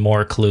even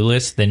more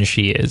clueless than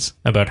she is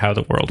about how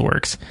the world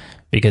works,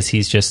 because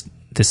he's just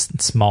this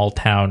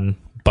small-town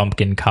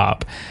bumpkin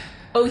cop.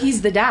 Oh,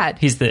 he's the dad.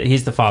 He's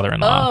the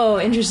father-in-law. Oh,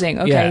 interesting.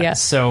 Okay, yeah.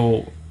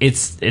 So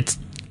it's I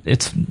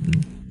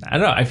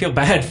don't know. I feel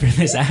bad for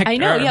this actor. I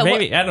know. Yeah.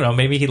 Maybe I don't know.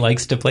 Maybe he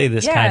likes to play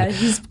this kind.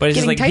 But it's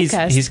just like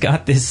he's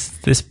got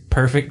this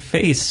perfect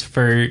face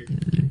for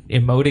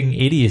emoting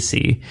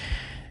idiocy.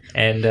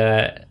 And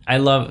I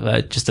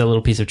love just a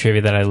little piece of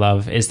trivia that I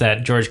love is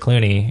that George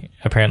Clooney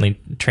apparently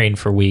trained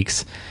for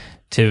weeks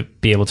to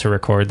be able to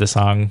record the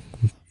song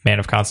 "Man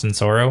of Constant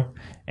Sorrow."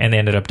 And they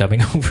ended up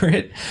dubbing over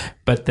it.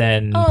 But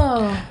then...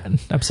 Oh.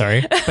 I'm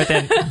sorry. But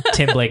then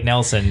Tim Blake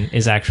Nelson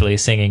is actually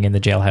singing in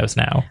the jailhouse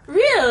now.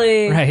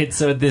 Really? Right.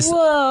 So this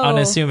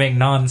unassuming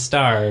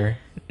non-star,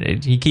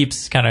 he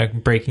keeps kind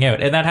of breaking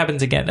out. And that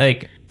happens again.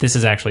 Like, this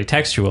is actually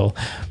textual.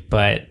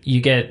 But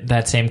you get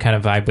that same kind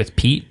of vibe with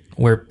Pete,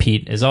 where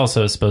Pete is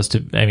also supposed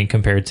to... I mean,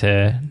 compared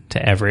to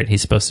Everett,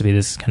 he's supposed to be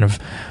this kind of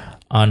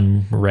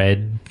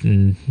unread,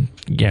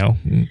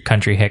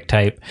 country hick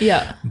type.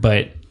 Yeah.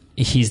 But...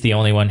 he's the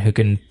only one who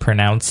can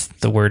pronounce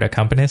the word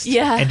accompanist,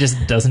 and just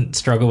doesn't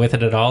struggle with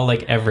it at all,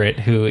 like Everett,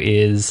 who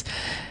is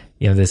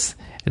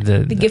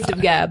the gift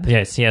of gab.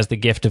 Yes, he has the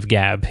gift of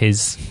gab.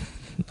 His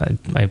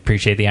I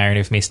appreciate the irony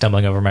of me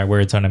stumbling over my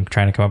words when I'm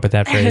trying to come up with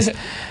that phrase.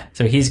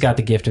 So he's got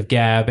the gift of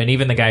gab, and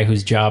even the guy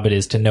whose job it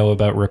is to know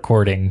about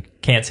recording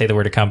can't say the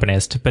word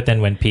accompanist. But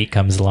then when Pete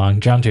comes along,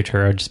 John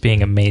Turturro, just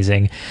being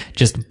amazing,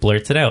 just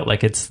blurts it out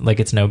like it's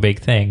no big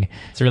thing.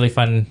 It's a really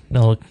fun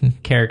little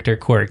character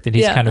quirk that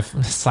he's kind of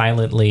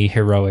silently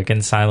heroic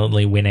and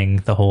silently winning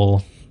the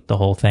whole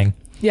thing.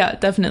 Yeah,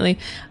 definitely.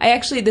 I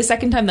actually, the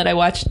second time that I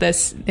watched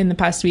this in the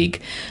past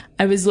week,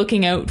 I was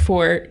looking out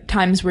for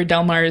times where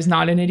Delmar is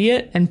not an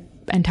idiot and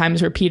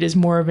times where Pete is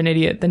more of an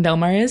idiot than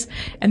Delmar is.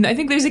 And I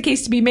think there's a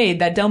case to be made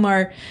that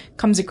Delmar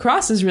comes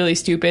across as really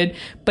stupid,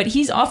 but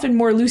he's often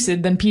more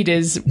lucid than Pete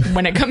is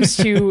when it comes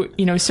to,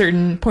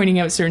 pointing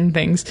out certain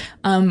things.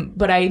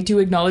 But I do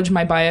acknowledge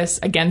my bias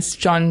against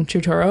John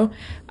Turturro.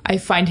 I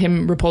find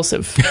him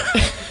repulsive.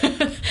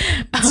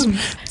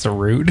 So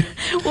rude.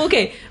 Well,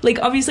 okay. Like,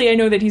 obviously, I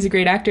know that he's a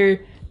great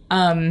actor.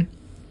 Another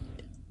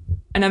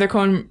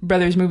Coen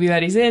Brothers movie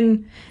that he's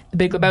in, The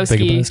Big Lebowski.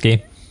 Big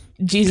Lebowski.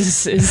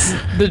 Jesus is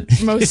the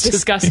most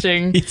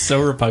disgusting. He's so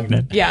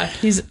repugnant. Yeah,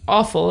 he's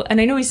awful. And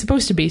I know he's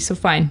supposed to be, so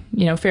fine.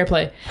 Fair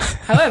play.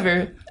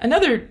 However,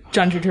 another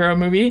John Turturro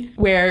movie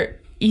where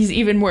he's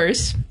even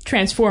worse,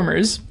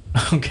 Transformers.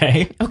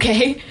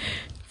 Okay.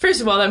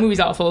 First of all, that movie's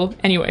awful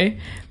anyway.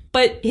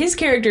 But his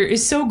character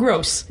is so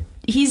gross.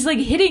 He's like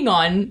hitting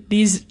on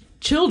these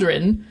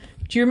children.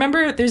 Do you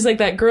remember there's like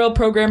that girl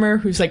programmer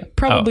who's like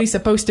probably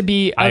supposed to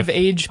be of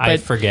age, but I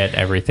forget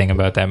everything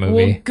about that movie.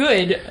 Well,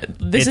 good.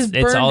 This is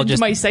burned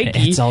into my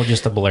psyche. It's all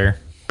just a blur.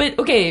 But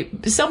okay,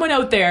 someone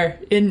out there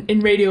in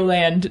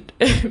Radioland,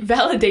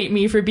 validate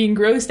me for being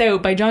grossed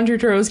out by John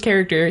Turturro's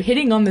character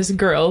hitting on this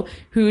girl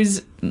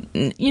who's,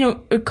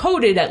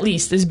 coded at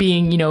least as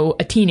being,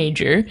 a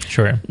teenager.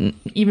 Sure.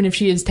 Even if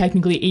she is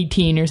technically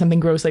 18 or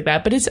something gross like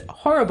that. But it's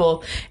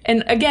horrible.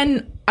 And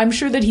again, I'm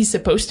sure that he's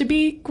supposed to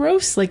be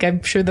gross. Like,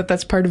 I'm sure that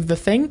that's part of the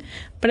thing.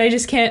 But I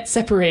just can't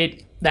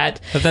separate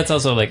that. But that's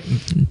also like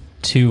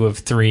 2 of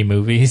 3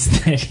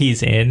 movies that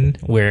he's in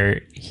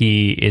where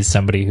he is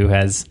somebody who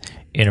has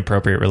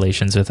inappropriate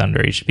relations with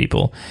underage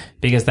people,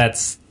 because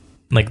that's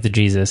like the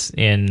Jesus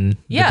in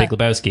The Big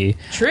Lebowski.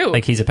 True.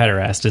 Like, he's a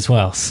pederast as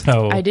well.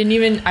 So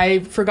I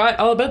forgot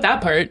all about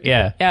that part.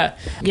 Yeah.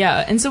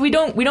 And so we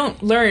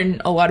don't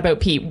learn a lot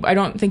about Pete. I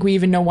don't think we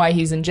even know why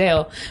he's in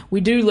jail.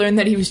 We do learn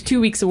that he was 2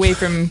 weeks away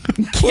from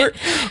poor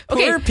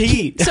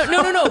Pete. So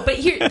no, but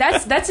here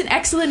that's an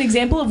excellent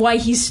example of why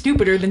he's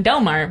stupider than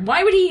Delmar.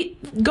 Why would he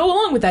go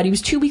along with that? He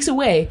was 2 weeks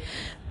away.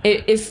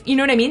 If you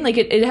know what I mean, like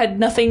it had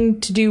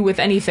nothing to do with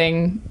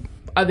anything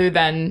other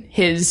than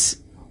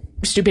his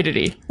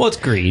stupidity. Well, it's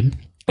greed.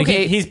 Like,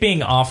 okay, he's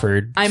being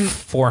offered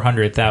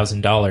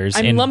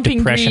 $400,000 in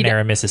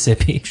Depression-era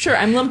Mississippi. Sure,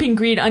 I'm lumping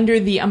greed under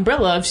the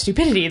umbrella of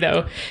stupidity,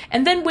 though.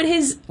 And then what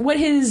his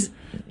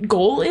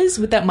goal is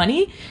with that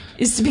money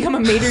is to become a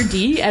maitre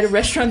d' at a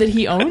restaurant that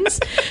he owns.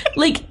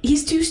 Like,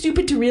 he's too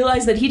stupid to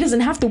realize that he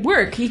doesn't have to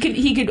work. He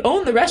could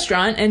own the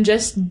restaurant and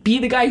just be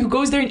the guy who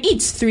goes there and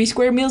eats 3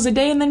 square meals a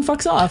day and then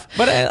fucks off.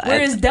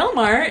 Whereas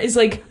Delmar is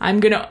like, I'm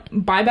gonna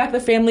buy back the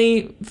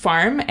family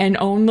farm and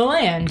own the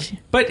land.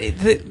 But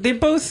they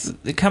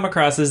both come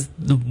across as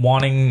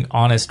wanting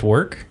honest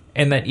work,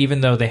 and that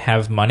even though they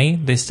have money,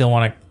 they still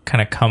want to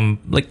kind of come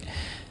like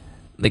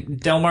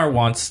Delmar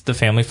wants the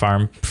family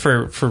farm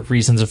for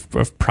reasons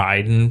of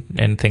pride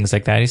and things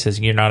like that. He says,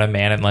 you're not a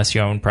man unless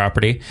you own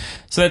property.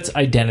 So that's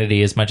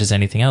identity as much as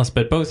anything else.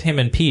 But both him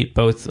and Pete,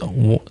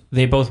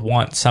 they both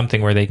want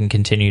something where they can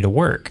continue to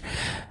work.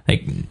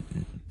 Like,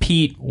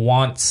 Pete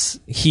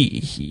wants,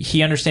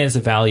 he understands the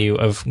value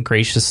of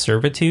gracious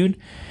servitude.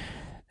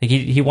 Like,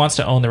 he wants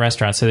to own the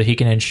restaurant so that he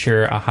can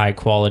ensure a high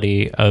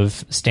quality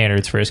of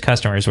standards for his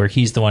customers, where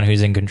he's the one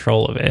who's in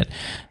control of it.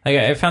 Like,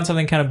 I found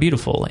something kind of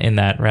beautiful in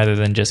that, rather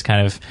than just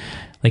kind of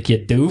like, you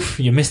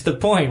doof, you missed the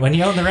point. When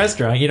you own the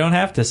restaurant, you don't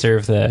have to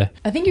serve the...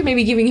 I think you're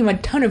maybe giving him a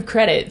ton of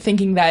credit,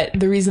 thinking that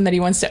the reason that he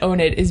wants to own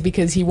it is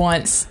because he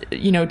wants,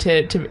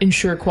 to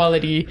ensure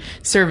quality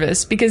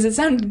service. Because it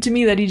sounded to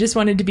me that he just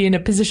wanted to be in a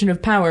position of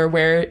power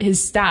where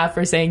his staff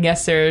are saying,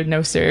 yes, sir,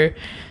 no, sir,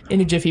 in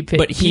a jiffy.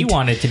 But he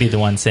wanted to be the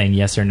one saying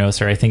yes or no,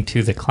 sir, I think,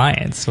 to the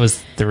clients,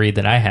 was the read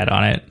that I had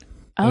on it.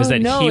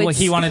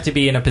 He wanted to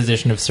be in a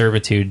position of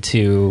servitude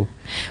to...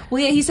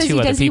 Well, yeah, he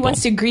says he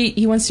wants to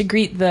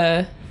greet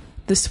the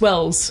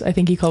swells, I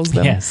think he calls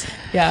them. Yes.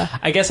 Yeah.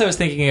 I guess I was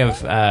thinking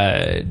of,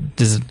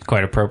 this is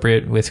quite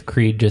appropriate with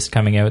Creed just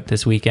coming out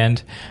this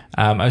weekend.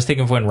 I was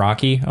thinking of when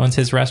Rocky owns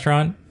his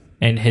restaurant,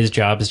 and his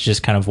job is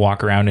just kind of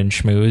walk around and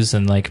schmooze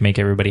and like make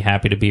everybody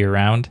happy to be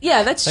around.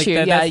 Yeah, that's true.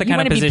 That's the kind you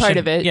want to be part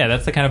of it. Yeah,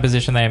 that's the kind of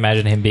position that I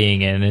imagine him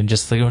being in, and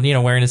just like,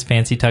 wearing his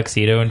fancy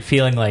tuxedo and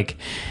feeling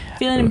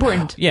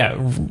important. Yeah,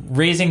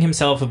 raising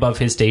himself above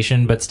his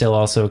station, but still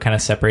also kind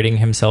of separating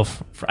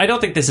himself. I don't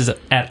think this is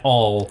at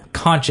all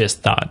conscious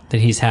thought that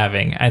he's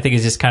having. I think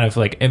it's just kind of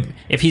like,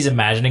 if he's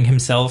imagining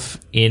himself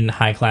in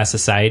high-class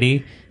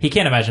society, he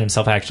can't imagine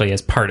himself actually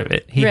as part of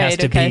it. He has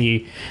to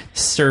be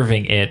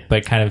serving it,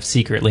 but kind of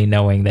secretly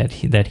knowing that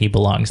he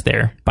belongs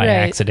there by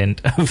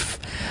accident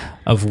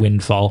of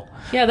windfall.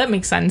 Yeah, that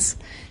makes sense.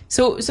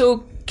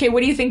 So Okay,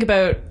 what do you think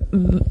about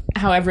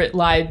how Everett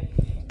lied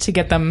to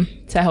get them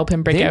to help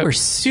him break out? They were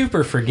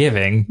super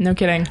forgiving. No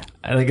kidding.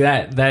 Like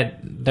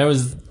that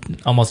was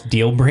almost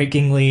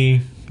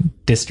deal-breakingly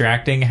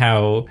distracting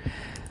how,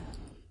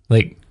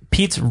 like,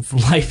 Pete's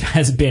life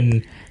has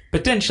been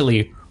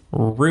potentially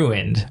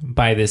ruined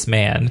by this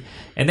man,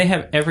 and they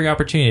have every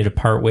opportunity to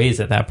part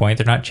ways at that point.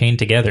 They're not chained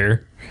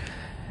together,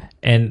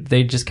 and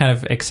they just kind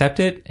of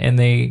accept it, and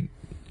they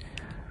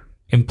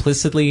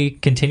implicitly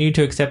continue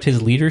to accept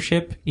his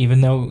leadership, even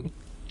though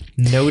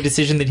no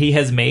decision that he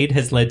has made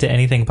has led to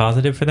anything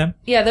positive for them.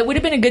 Yeah, that would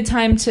have been a good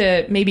time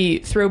to maybe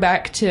throw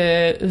back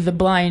to the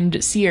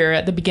blind seer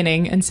at the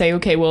beginning and say,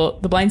 okay, well,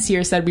 the blind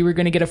seer said we were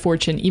going to get a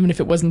fortune, even if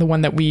it wasn't the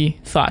one that we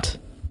thought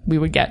we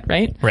would get,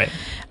 right? Right.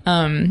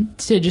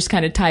 To just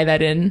kind of tie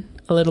that in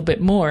a little bit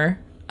more.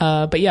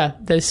 But yeah,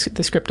 the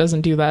script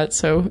doesn't do that.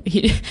 So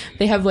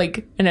they have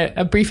like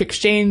a brief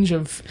exchange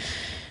of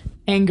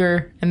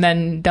anger, and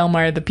then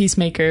Delmar, the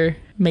peacemaker,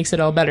 makes it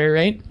all better,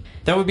 right?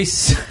 That would be...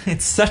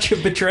 It's such a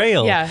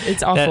betrayal. Yeah,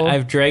 it's awful. That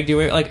I've dragged you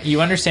away. Like,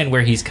 you understand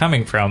where he's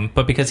coming from,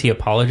 but because he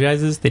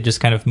apologizes, they just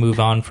kind of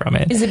move on from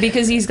it. Is it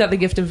because he's got the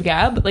gift of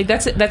gab? Like,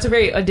 that's a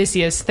very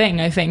Odysseus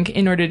thing, I think,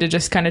 in order to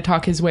just kind of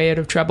talk his way out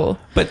of trouble.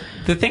 But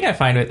the thing I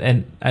find with...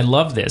 And I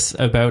love this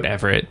about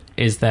Everett,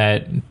 is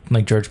that,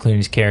 like George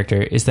Clooney's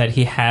character, is that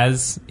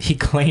he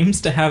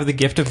claims to have the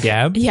gift of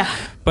gab. Yeah.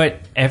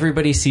 But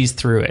everybody sees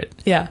through it.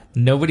 Yeah.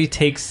 Nobody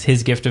takes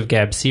his gift of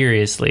gab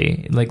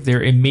seriously. Like,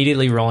 they're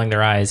immediately rolling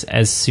their eyes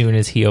as soon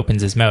as he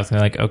opens his mouth. And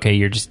they're like, okay,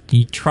 you're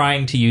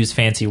trying to use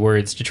fancy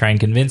words to try and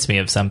convince me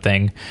of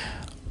something.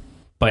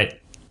 But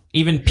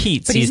even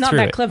Pete sees through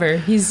it. But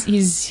he's not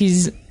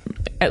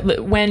that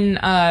clever. When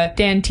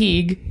Dan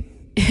Teague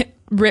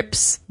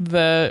rips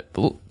the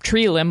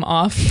tree limb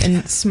off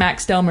and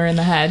smacks Delmar in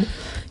the head,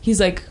 he's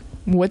like,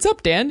 what's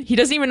up, Dan? He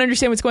doesn't even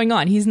understand what's going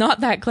on. He's not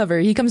that clever.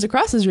 He comes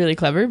across as really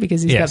clever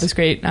because he's got this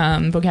great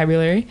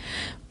vocabulary,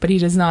 but he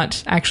does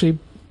not actually,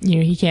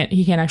 he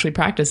can't actually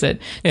practice it.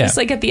 Yeah. Just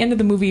like at the end of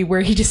the movie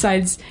where he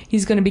decides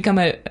he's going to become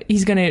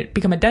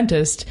a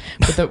dentist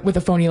with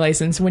a phony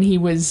license, when he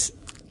was,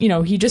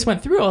 he just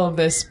went through all of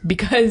this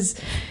because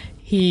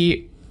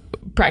he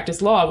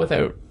practiced law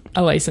without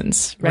a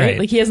license, right?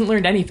 Like, he hasn't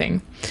learned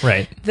anything.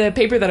 Right. The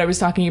paper that I was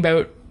talking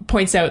about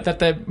points out that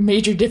the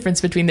major difference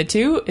between the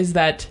two is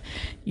that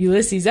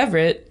Ulysses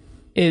Everett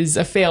is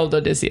a failed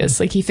Odysseus.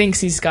 Like, he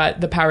thinks he's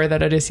got the power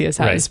that Odysseus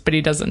has, but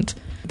he doesn't.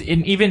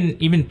 And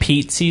even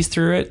Pete sees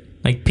through it.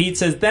 Like, Pete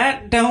says,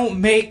 that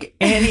don't make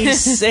any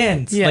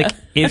sense. Yeah. Like,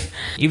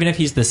 even if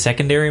he's the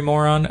secondary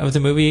moron of the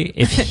movie,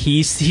 if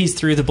he sees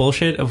through the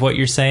bullshit of what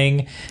you're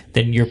saying,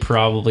 then you're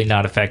probably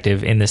not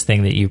effective in this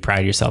thing that you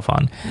pride yourself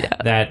on. Yeah.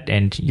 That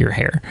and your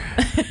hair,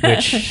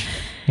 which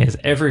he has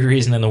every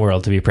reason in the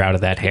world to be proud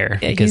of that hair,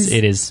 because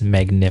it is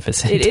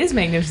magnificent. It is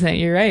magnificent.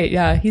 You're right.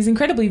 Yeah. He's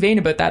incredibly vain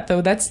about that, though.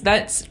 That's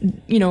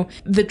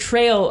the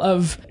trail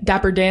of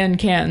Dapper Dan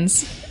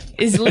cans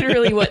is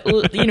literally what,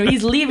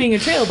 he's leaving a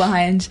trail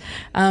behind.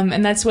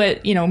 And that's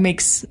what,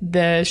 makes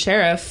the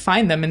sheriff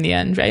find them in the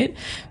end, right?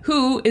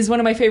 Who is one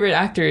of my favorite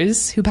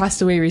actors who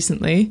passed away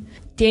recently,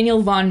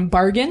 Daniel von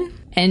Bargen.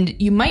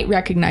 And you might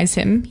recognize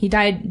him. He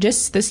died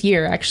just this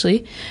year,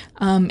 actually.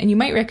 And you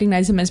might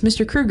recognize him as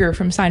Mr. Kruger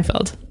from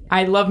Seinfeld.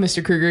 I love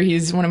Mr. Kruger.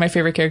 He's one of my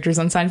favorite characters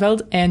on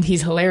Seinfeld, and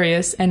he's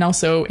hilarious and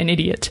also an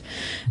idiot.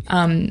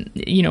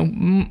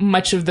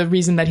 Much of the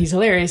reason that he's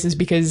hilarious is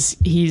because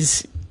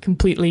he's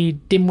completely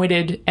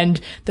dim-witted, and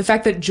the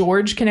fact that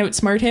George can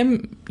outsmart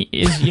him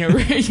is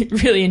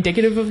really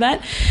indicative of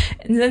that.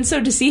 And then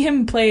so to see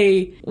him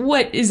play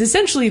what is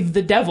essentially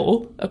the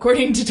devil,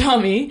 according to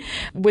Tommy,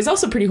 was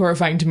also pretty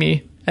horrifying to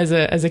me as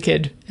a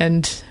kid,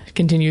 and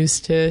continues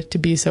to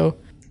be so.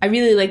 I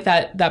really like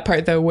that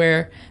part, though,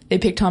 where they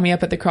pick Tommy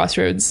up at the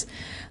crossroads,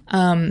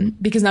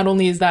 because not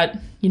only is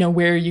that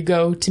where you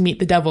go to meet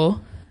the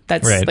devil.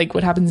 That's like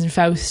what happens in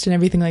Faust and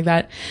everything like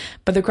that.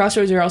 But the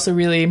crossroads are also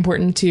really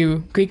important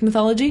to Greek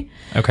mythology.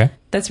 Okay.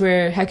 That's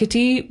where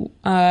Hecate,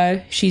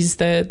 she's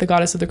the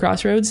goddess of the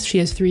crossroads. She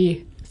has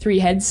three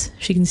heads.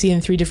 She can see in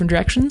three different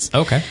directions.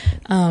 Okay.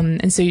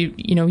 And so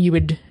you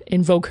would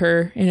invoke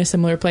her in a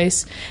similar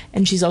place.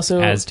 And she's also...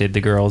 As did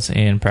the girls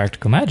in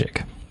Practical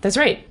Magic. That's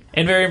right.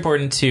 And very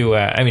important to,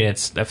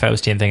 it's a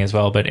Faustian thing as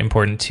well, but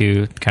important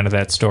to kind of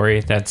that story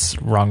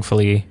that's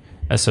wrongfully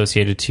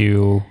associated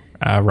to...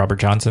 Robert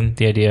Johnson,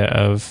 the idea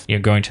of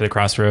going to the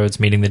crossroads,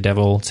 meeting the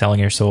devil, selling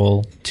your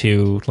soul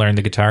to learn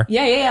the guitar.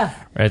 Yeah.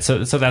 Right, so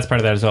that's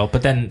part of that as well.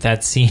 But then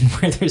that scene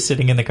where they're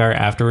sitting in the car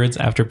afterwards,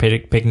 after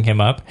picking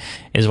him up,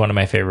 is one of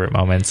my favorite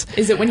moments.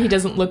 Is it when he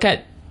doesn't look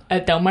at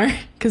Delmar?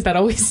 Because that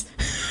always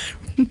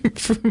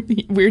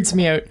weirds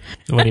me out.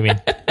 What do you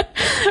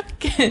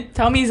mean?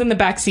 Tommy's in the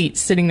back seat,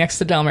 sitting next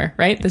to Delmar,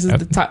 right? This is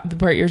the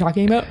part you're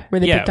talking about, where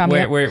they pick Tommy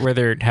up. Where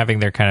they're having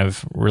their kind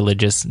of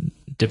religious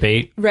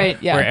debate,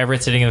 right? Yeah, where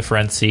Everett's sitting in the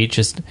front seat,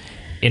 just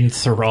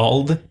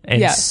enthralled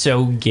and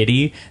so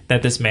giddy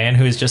that this man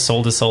who has just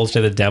sold his soul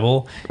to the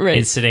devil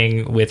is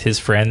sitting with his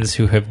friends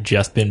who have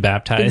just been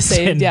baptized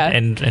saved,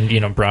 and you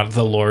know, brought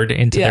the Lord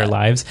into their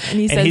lives.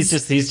 And he's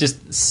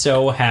just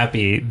so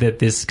happy that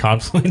this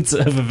confluence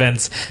of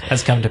events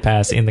has come to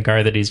pass in the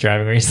car that he's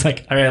driving, where he's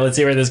like, all right, let's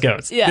see where this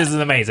goes. This is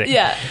amazing.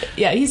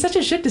 He's such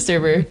a shit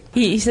disturber.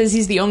 He says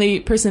he's the only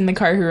person in the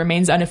car who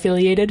remains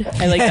unaffiliated.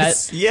 I like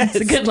that. Yes,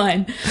 it's a good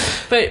line.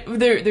 But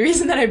the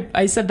reason that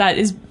I said that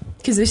is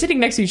because they're sitting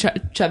next to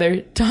each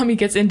other. Tommy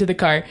gets into the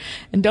car,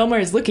 and Delmar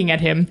is looking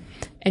at him,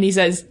 and he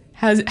says,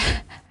 how's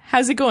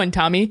it going,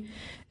 Tommy?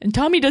 And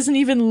Tommy doesn't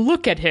even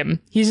look at him.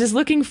 He's just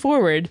looking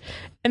forward.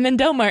 And then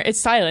Delmar, it's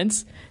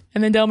silence.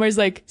 And then Delmar's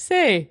like,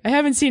 say, I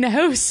haven't seen a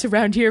house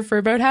around here for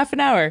about half an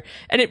hour.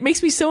 And it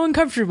makes me so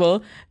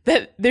uncomfortable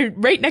that they're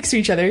right next to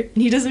each other, and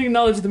he doesn't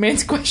acknowledge the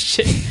man's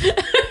question.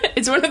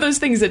 It's one of those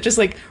things that just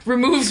like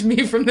removes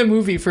me from the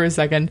movie for a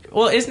second.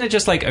 Well, isn't it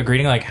just like a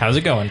greeting, like, how's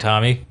it going,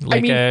 Tommy?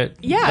 Like, a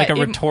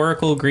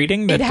rhetorical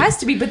greeting? It has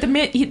to be, but the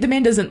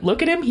man doesn't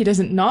look at him. He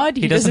doesn't nod.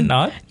 He doesn't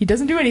nod? He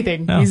doesn't do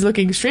anything. No. He's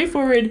looking straight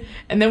forward.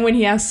 And then when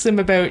he asks him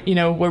about, you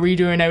know, what were you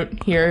doing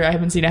out here? I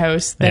haven't seen a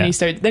house. Then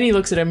he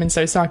looks at him and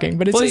starts talking.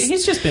 But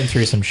he's just been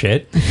through some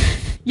shit.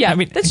 Yeah, I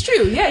mean, that's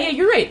true. Yeah,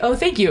 you're right. Oh,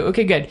 thank you.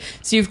 Okay, good.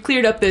 So you've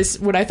cleared up this,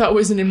 what I thought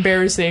was an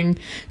embarrassing,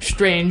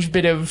 strange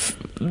bit of,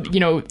 you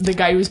know, the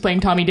guy who was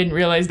playing Tommy didn't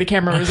realize the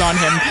camera was on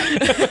him.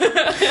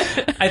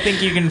 I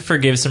think you can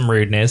forgive some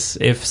rudeness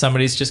if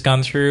somebody's just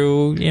gone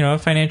through, you know, a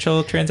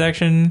financial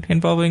transaction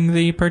involving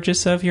the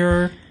purchase of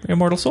your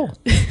immortal soul.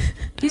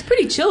 He's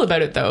pretty chill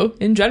about it, though,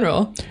 in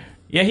general.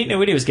 Yeah, he knew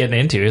what he was getting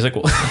into. He's like,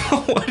 well,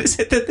 what is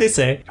it that they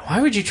say? Why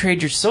would you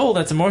trade your soul?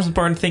 That's the most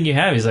important thing you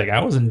have. He's like,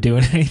 I wasn't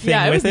doing anything with it.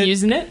 Yeah, I wasn't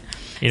using it.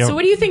 So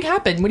what do you think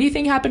happened? What do you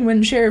think happened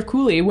when Sheriff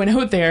Cooley went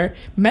out there,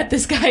 met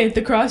this guy at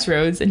the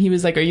crossroads, and he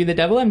was like, are you the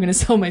devil? I'm going to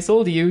sell my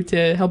soul to you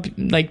to help,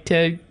 like,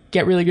 to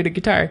get really good at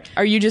guitar.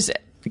 Are you just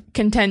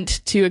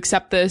content to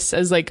accept this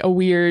as like a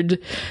weird,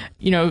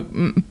 you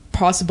know,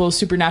 possible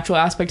supernatural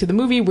aspect to the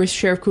movie where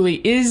Sheriff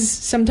Cooley is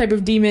some type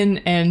of demon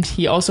and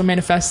he also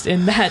manifests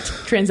in that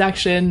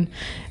transaction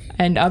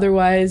and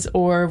otherwise?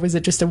 Or was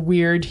it just a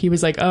weird, he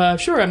was like,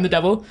 sure, I'm the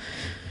devil.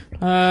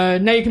 Now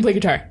you can play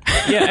guitar.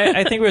 Yeah,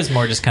 I think it was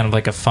more just kind of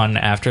like a fun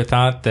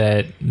afterthought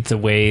that the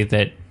way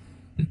that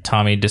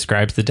Tommy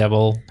describes the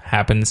devil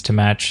happens to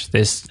match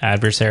this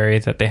adversary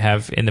that they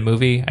have in the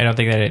movie. I don't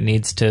think that it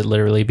needs to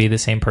literally be the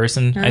same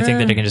person. I think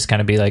that it can just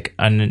kind of be like,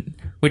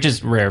 which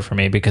is rare for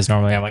me because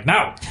normally I'm like,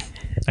 no,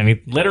 I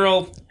need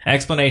literal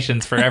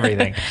explanations for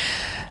everything.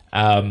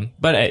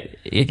 But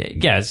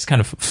it's kind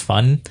of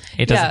fun.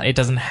 It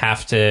doesn't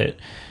have to.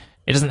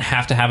 It doesn't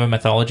have to have a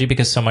mythology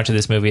because so much of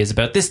this movie is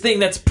about this thing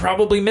that's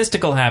probably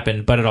mystical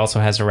happened, but it also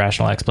has a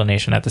rational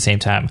explanation at the same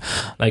time.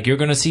 Like, you're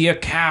going to see a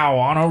cow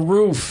on a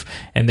roof,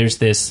 and there's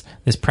this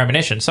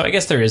premonition. So I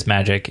guess there is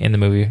magic in the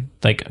movie,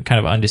 like kind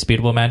of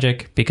undisputable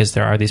magic, because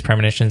there are these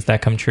premonitions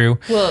that come true.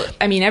 Well,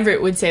 I mean,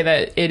 Everett would say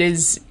that it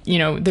is, you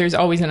know, there's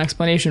always an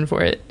explanation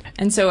for it.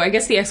 And so I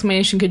guess the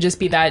explanation could just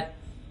be that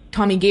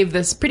Tommy gave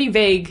this pretty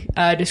vague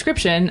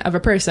description of a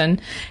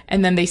person,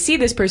 and then they see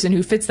this person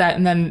who fits that,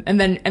 and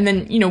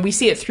then you know, we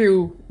see it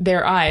through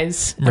their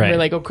eyes, and we're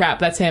like, oh crap,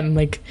 that's him.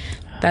 Like,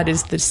 that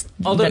is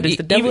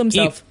the devil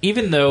himself.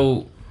 Even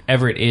though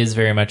Everett is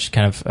very much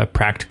kind of a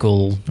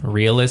practical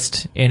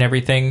realist in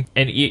everything,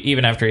 and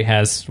even after he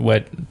has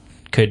what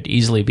could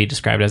easily be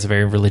described as a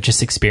very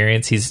religious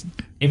experience, he's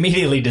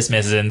immediately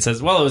dismisses it and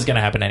says, well, it was going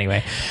to happen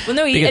anyway. Well,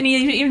 no, he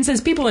even says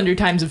people under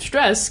times of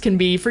stress can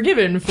be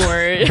forgiven for...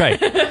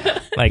 Right.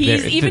 Like,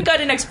 he's even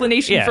got an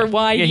explanation for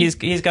why he's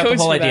got the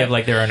whole idea of,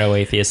 like, there are no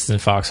atheists in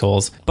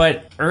foxholes.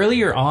 But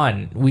earlier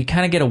on, we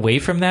kind of get away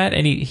from that,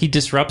 and he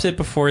disrupts it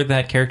before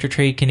that character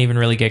trait can even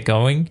really get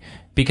going,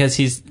 because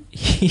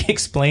he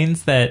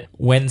explains that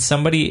when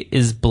somebody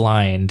is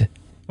blind,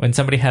 when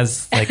somebody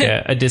has like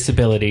a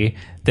disability,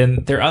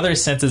 then their other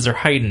senses are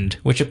heightened,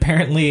 which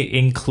apparently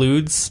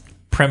includes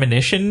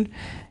premonition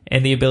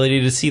and the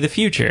ability to see the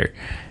future.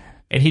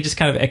 And he just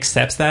kind of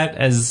accepts that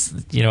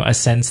as, you know, a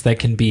sense that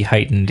can be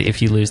heightened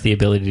if you lose the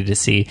ability to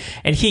see.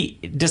 And he,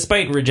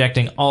 despite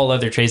rejecting all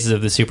other traces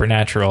of the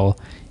supernatural,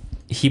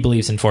 he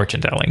believes in fortune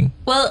telling.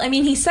 Well, I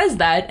mean, he says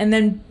that, and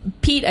then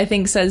Pete, I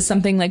think, says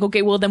something like,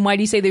 okay, well, then why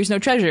do you say there's no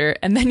treasure?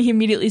 And then he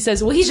immediately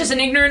says, well, he's just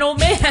an ignorant old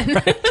man.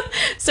 Right.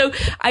 So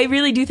I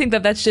really do think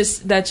that that's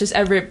just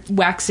Everett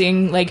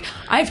waxing, like,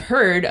 I've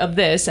heard of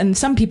this, and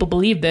some people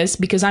believe this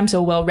because I'm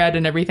so well read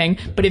and everything,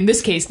 but in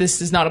this case, this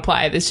does not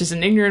apply. This is just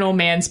an ignorant old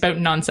man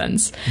spouting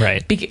nonsense.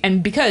 Right.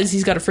 And because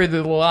he's got to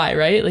further the lie,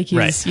 right? Like,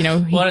 he's, you know,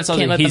 he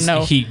can't let them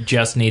know. He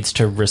just needs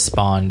to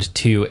respond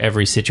to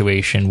every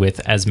situation with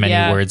as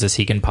many words as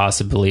he can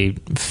possibly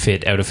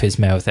fit out of his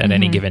mouth at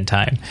any given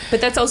time.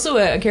 But that's also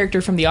a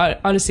character from the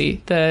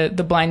Odyssey,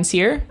 the blind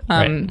seer.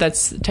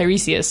 That's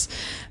Tiresias,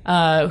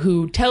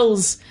 who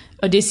tells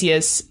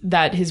Odysseus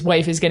that his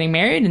wife is getting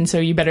married, and so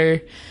you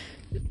better,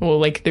 well,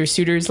 like, there's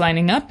suitors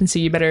lining up, and so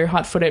you better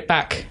hot-foot it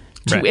back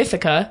to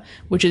Ithaca,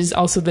 which is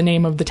also the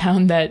name of the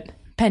town that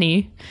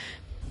Penny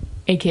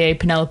aka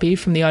Penelope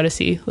from the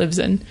Odyssey, lives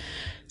in.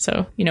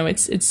 So, you know,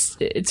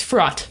 it's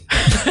fraught.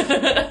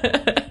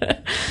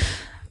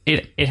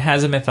 It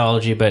has a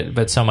mythology,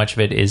 but so much of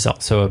it is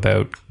also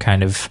about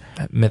kind of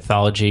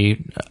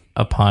mythology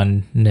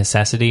upon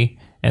necessity,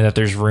 and that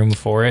there's room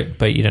for it,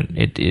 but you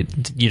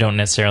don't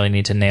necessarily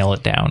need to nail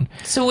it down.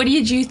 So what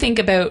did you think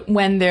about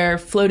when they're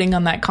floating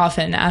on that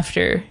coffin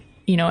after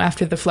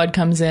the flood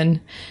comes in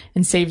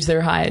and saves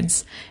their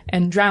hides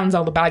and drowns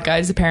all the bad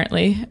guys,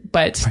 apparently,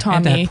 but Tommy...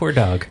 And that poor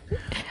dog.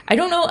 I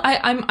don't know.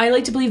 I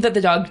like to believe that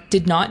the dog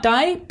did not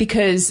die,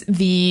 because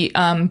the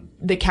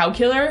cow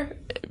killer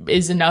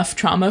is enough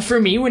trauma for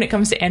me when it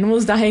comes to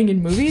animals dying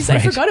in movies. Right.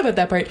 I forgot about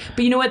that part.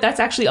 But you know what?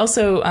 That's actually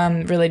also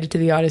related to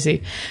the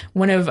Odyssey.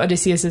 One of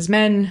Odysseus's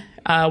men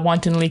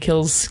wantonly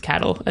kills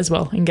cattle as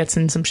well and gets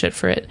in some shit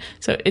for it.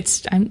 So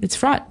it's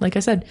fraught, like I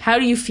said. How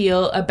do you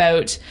feel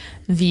about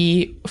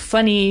the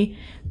funny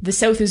 "the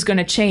South is going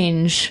to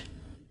change"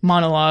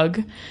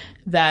 monologue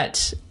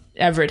that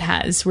Everett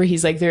has, where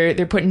he's like,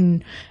 they're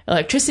putting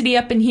electricity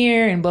up in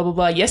here and blah blah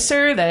blah. Yes,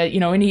 sir. That, you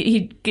know, and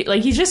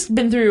he's just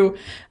been through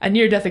a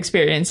near-death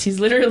experience. He's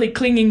literally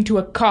clinging to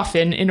a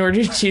coffin in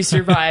order to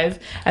survive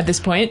at this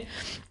point.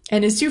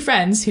 And his two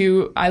friends,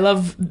 who I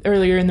love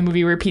earlier in the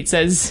movie where Pete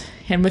says,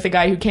 and with a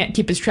guy who can't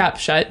keep his trap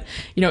shut,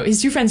 you know,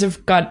 his two friends have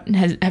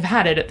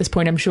had it at this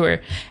point, I'm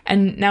sure.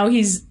 And now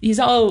he's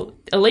all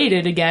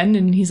elated again,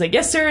 and he's like,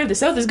 yes, sir, the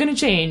South is going to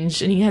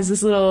change. And he has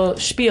this little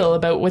spiel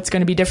about what's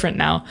going to be different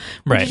now.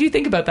 What did you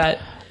think about that?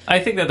 I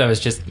think that was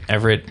just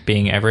Everett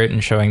being Everett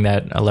and showing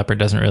that a leopard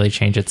doesn't really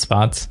change its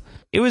spots.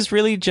 It was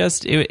really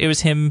just, it was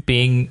him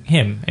being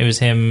him. It was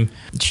him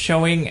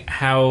showing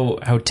how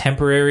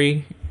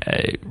temporary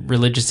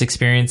religious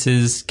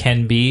experiences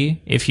can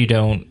be if you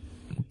don't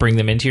bring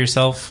them into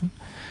yourself.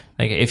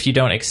 Like, if you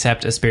don't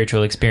accept a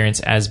spiritual experience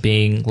as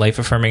being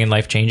life-affirming and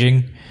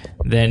life-changing,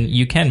 then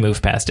you can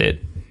move past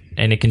it.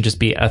 And it can just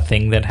be a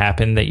thing that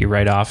happened that you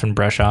write off and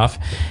brush off.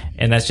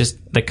 And that's just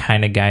the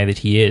kind of guy that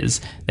he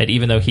is. That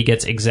even though he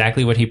gets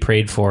exactly what he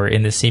prayed for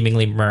in this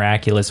seemingly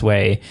miraculous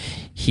way,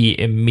 he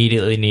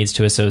immediately needs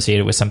to associate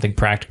it with something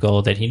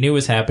practical that he knew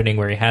was happening,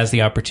 where he has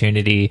the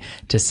opportunity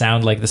to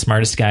sound like the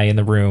smartest guy in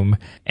the room,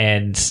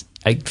 and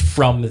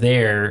from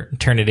there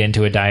turn it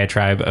into a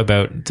diatribe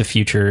about the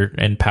future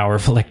and power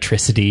of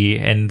electricity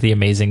and the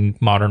amazing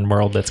modern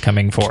world that's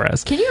coming for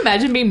us. Can you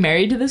imagine being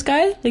married to this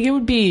guy? Like, it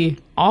would be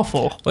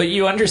awful. Well,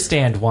 you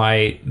understand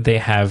why they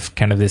have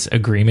kind of this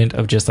agreement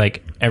of just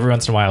like, every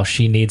once in a while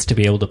she needs to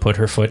be able to put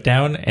her foot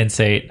down and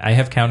say, I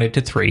have counted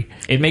to 3.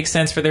 It makes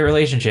sense for their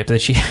relationship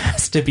that she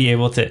has to be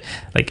able to,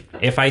 like,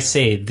 if I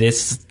say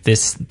this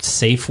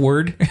safe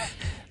word,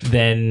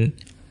 then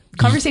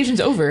conversation's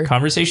over.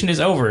 Conversation is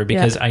over,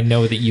 because I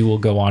know that you will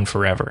go on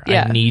forever.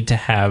 Yeah. I need to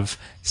have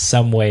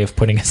some way of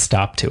putting a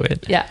stop to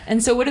it. Yeah.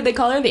 And so what did they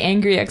call her? The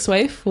angry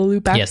ex-wife? We'll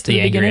loop back to the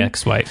beginning. Yes, the angry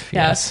ex-wife.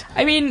 Yeah. Yes.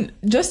 I mean,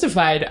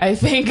 justified, I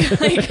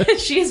think. Like,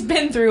 she's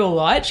been through a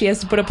lot. She has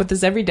to put up with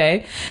this every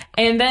day.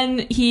 And then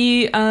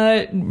he,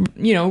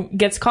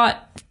 gets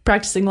caught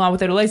practicing law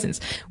without a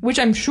license, which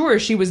I'm sure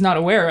she was not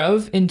aware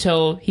of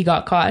until he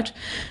got caught.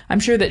 I'm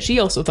sure that she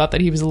also thought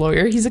that he was a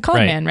lawyer. He's a con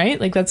man, right?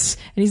 Like, and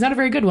he's not a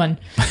very good one.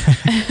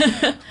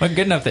 Well, good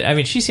enough that, I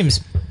mean, she seems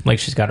like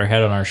she's got her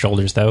head on her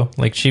shoulders, though.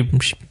 Like, she's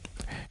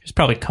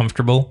probably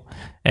comfortable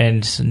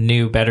and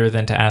knew better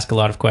than to ask a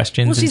lot of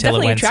questions. Well, she's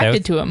until definitely it went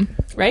attracted south. to him,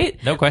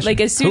 right? No question.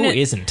 Like, as soon Who as,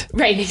 isn't?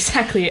 Right,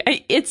 exactly.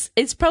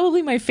 It's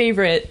probably my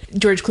favorite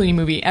George Clooney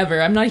movie ever.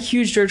 I'm not a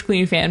huge George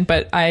Clooney fan,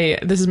 but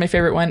this is my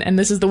favorite one, and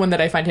this is the one that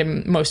I find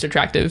him most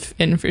attractive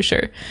in, for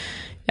sure.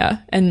 Yeah,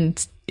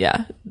 and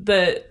yeah,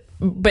 the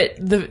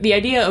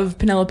idea of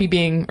Penny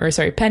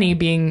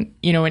being,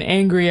 an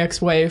angry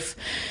ex-wife.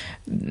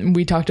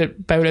 We talked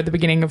about at the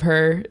beginning of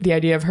her, the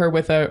idea of her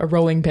with a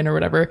rolling pin or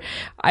whatever.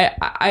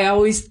 I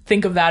always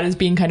think of that as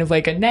being kind of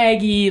like a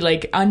naggy,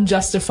 like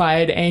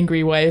unjustified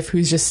angry wife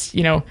who's just,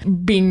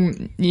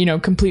 being,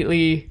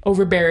 completely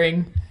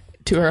overbearing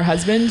to her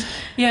husband.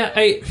 Yeah,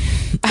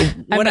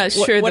 I'm not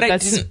sure that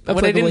that's applicable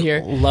what I didn't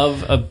here.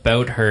 Love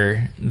about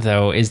her,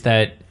 though, is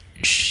that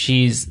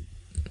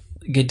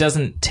it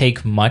doesn't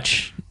take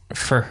much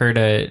for her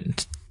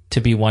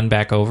to be won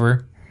back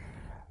over.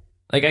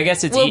 Like, I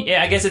guess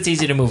it's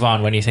easy to move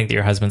on when you think that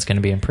your husband's going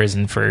to be in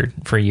prison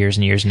for years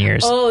and years and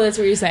years. Oh, that's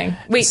what you're saying.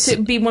 Wait,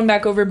 to be won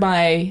back over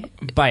by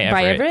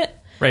Everett?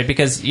 Right,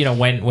 because,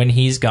 when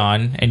he's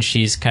gone and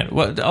she's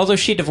although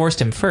she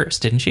divorced him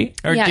first, didn't she?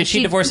 Or did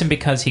she divorce him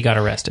because he got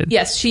arrested?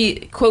 Yes,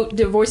 she, quote,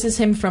 divorces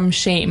him from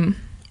shame.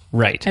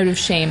 Right. Out of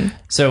shame.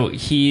 So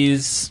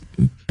he's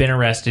been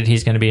arrested.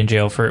 He's going to be in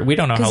jail for, we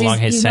don't know how long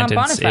his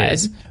sentence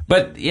is.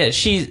 But yeah,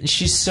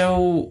 she's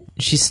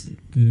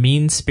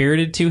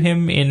mean-spirited to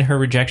him in her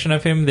rejection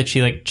of him that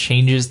she like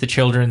changes the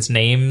children's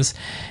names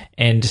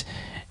and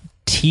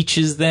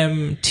teaches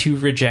them to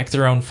reject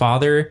their own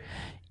father,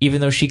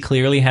 even though she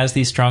clearly has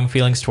these strong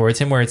feelings towards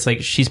him, where it's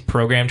like she's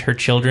programmed her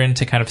children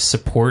to kind of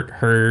support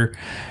her,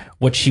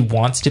 what she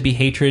wants to be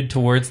hatred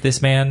towards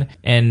this man.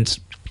 And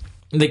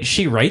like,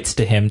 she writes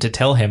to him to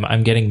tell him,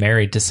 I'm getting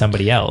married to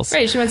somebody else.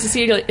 Right, she wants to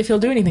see if he'll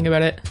do anything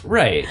about it.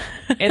 Right.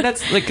 And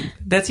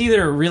that's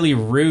either really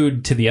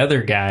rude to the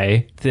other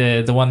guy,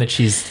 the one that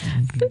she's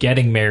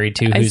getting married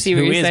to, who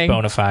is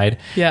bona fide.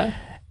 Yeah.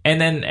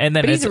 And then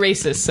but he's a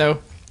racist,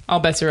 so all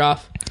bets are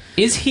off.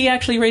 Is he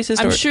actually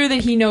racist? I'm sure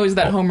that he knows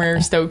that Homer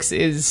Stokes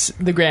is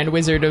the Grand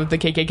Wizard of the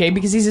KKK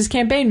because he's his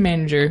campaign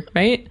manager,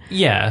 right?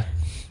 Yeah.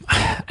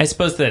 I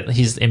suppose that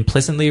he's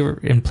implicitly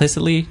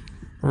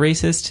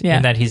racist,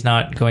 and that he's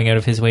not going out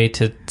of his way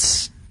to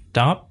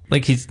stop.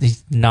 Like,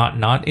 he's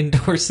not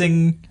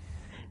endorsing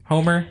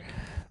Homer.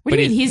 What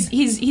do you mean?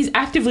 He's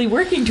actively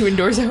working to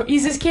endorse.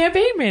 He's his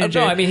campaign manager.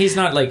 No, I mean, he's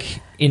not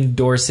like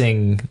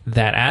endorsing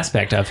that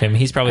aspect of him.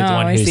 He's probably the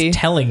one who's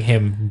telling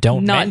him,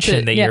 "Don't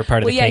mention that you're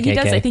part of the KKK." He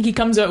does. I think he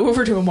comes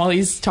over to him while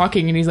he's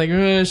talking, and he's like,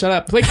 "Shut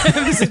up! Like,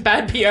 this is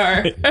bad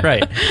PR."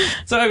 Right.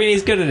 So, I mean,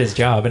 he's good at his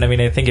job, and I mean,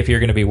 I think if you're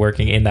going to be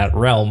working in that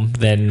realm,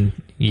 then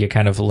you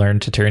kind of learn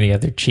to turn the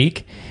other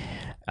cheek.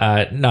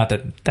 Not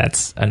that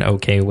that's an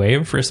okay way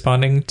of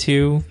responding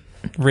to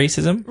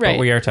racism, right? But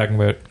we are talking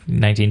about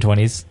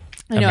 1920s.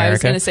 I know. America. I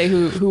was going to say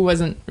who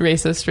wasn't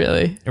racist,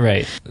 really.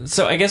 Right.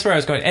 So I guess where I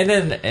was going,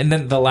 and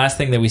then the last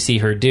thing that we see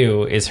her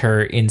do is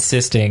her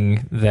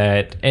insisting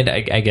that, and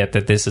I get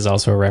that this is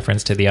also a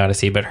reference to the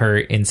Odyssey, but her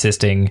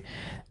insisting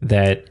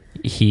that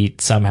he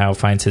somehow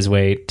finds his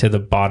way to the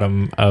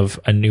bottom of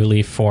a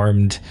newly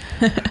formed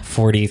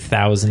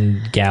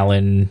 40,000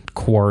 gallon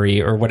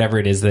quarry, or whatever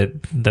it is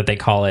that they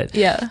call it.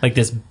 Yeah. Like,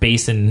 this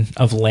basin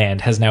of land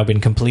has now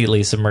been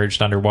completely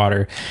submerged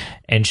underwater,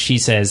 and she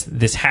says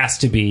this has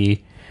to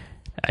be.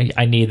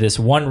 I need this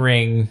one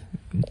ring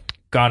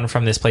gone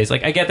from this place.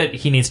 Like, I get that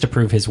he needs to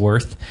prove his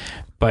worth,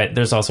 but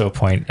there's also a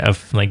point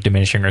of, like,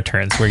 diminishing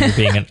returns where you're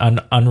being an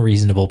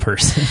unreasonable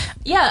person.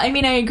 Yeah, I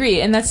mean, I agree.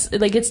 And that's,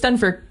 like, it's done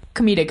for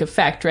comedic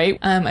effect, right?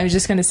 I was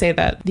just going to say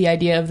that the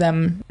idea of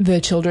them,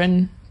 the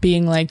children,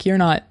 being like, you're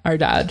not our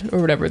dad, or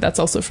whatever, that's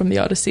also from the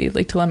Odyssey.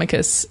 Like,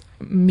 Telemachus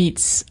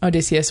meets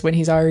Odysseus when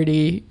he's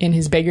already in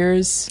his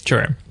beggars.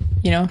 Sure.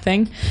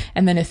 Thing.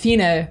 And then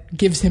Athena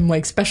gives him,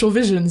 like, special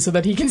vision so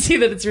that he can see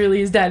that it's really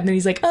his dad. And then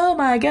he's like, oh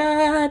my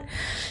God,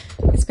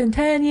 it's been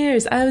 10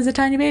 years. I was a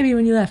tiny baby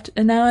when you left.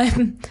 And now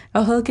I'm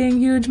a hulking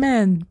huge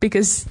man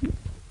because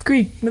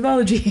Greek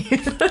mythology.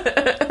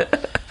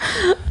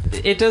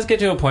 It does get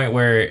to a point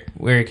where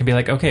it can be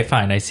like, okay,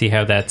 fine. I see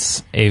how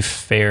that's a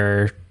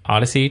fair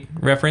Odyssey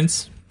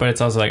reference. But it's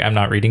also like, I'm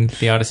not reading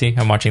the Odyssey.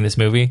 I'm watching this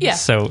movie. Yeah.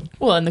 So,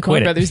 well, and the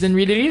Coen Brothers didn't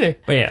read it either.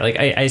 But yeah, like,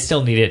 I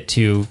still need it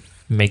to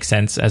make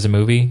sense as a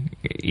movie,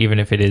 even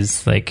if it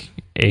is like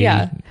a...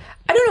 Yeah.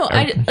 I don't know.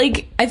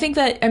 I think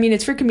that, I mean,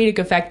 it's for comedic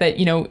effect that,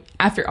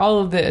 after all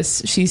of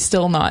this, she's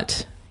still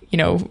not,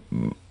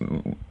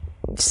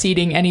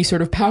 ceding any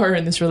sort of power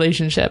in this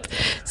relationship.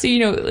 So,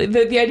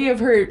 the idea of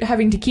her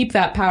having to keep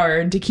that power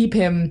and to keep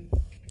him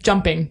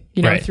jumping,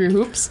 right, through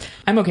hoops,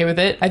 I'm okay with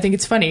it. I think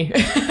it's funny.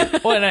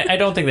 Well, and I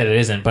don't think that it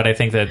isn't, but I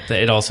think that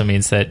it also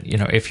means that,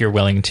 if you're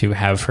willing to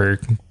have her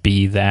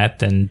be that,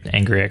 then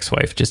Angry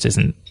Ex-Wife just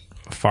isn't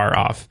far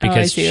off,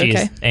 because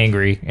she's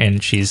angry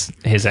and she's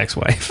his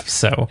ex-wife.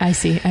 So I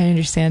see. I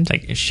understand.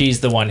 Like,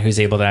 she's the one who's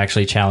able to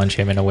actually challenge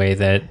him in a way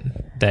that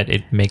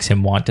it makes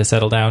him want to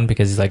settle down,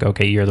 because he's like,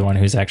 okay, you're the one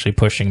who's actually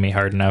pushing me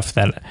hard enough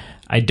that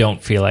I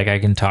don't feel like I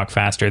can talk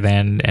faster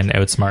than and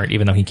outsmart,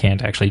 even though he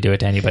can't actually do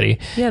it to anybody.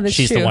 Yeah, that's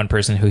She's true. The one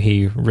person who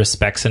he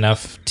respects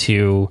enough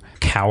to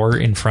cower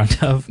in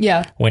front of.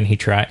 Yeah. When he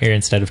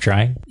instead of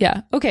trying.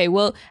 Yeah. Okay.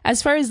 Well,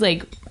 as far as,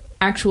 like,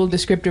 actual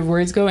descriptive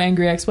words go,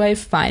 Angry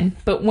Ex-Wife, fine.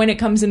 But when it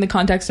comes in the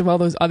context of all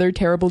those other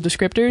terrible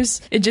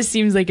descriptors, it just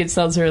seems like it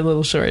sells her a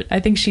little short.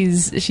 I think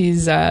she's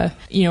she's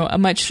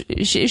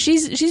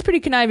pretty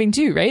conniving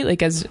too, right?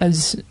 Like,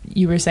 as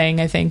you were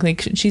saying, I think,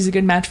 like, she's a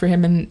good match for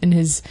him in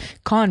his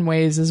con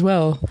ways as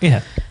well.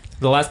 Yeah.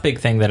 The last big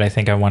thing that I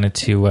think I wanted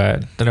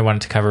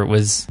to cover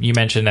was, you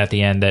mentioned at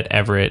the end that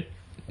Everett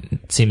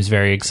seems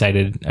very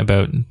excited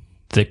about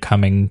the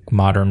coming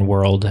modern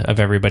world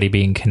of everybody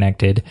being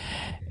connected.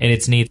 And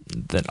it's neat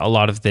that a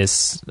lot of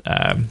this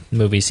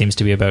movie seems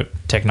to be about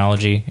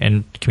technology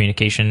and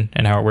communication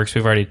and how it works.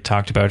 We've already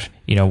talked about,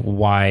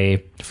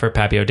 why, for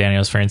Papio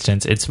Daniels, for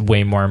instance, it's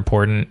way more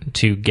important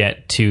to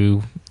get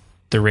to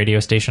the radio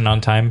station on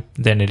time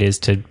than it is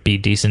to be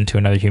decent to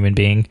another human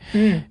being.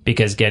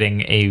 Because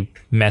getting a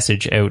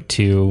message out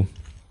to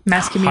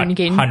mass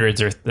communicating,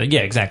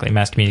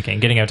 mass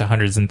communicating, getting out to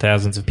hundreds and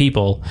thousands of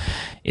people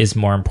is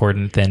more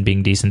important than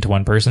being decent to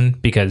one person,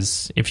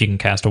 because if you can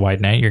cast a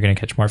wide net, you're going to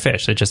catch more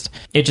fish. It just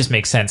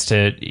makes sense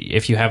to,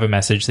 if you have a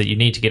message that you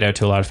need to get out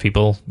to a lot of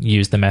people,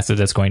 use the method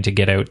that's going to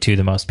get out to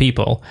the most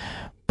people.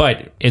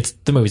 But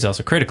the movie's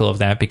also critical of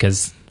that,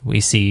 because we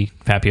see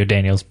Papio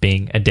Daniels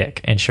being a dick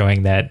and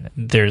showing that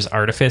there's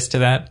artifice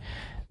to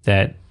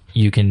that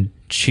you can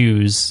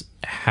choose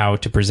how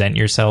to present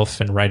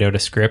yourself and write out a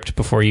script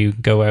before you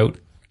go out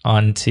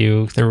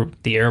onto the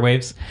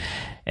airwaves.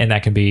 And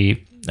that can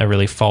be a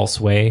really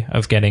false way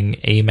of getting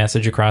a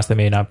message across that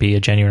may not be a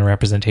genuine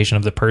representation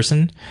of the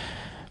person.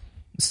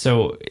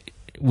 So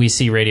we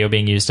see radio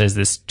being used as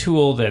this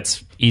tool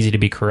that's easy to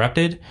be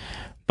corrupted.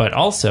 But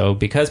also,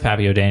 because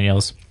Pappy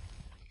O'Daniels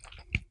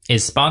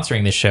is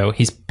sponsoring this show,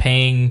 he's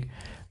paying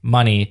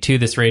money to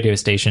this radio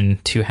station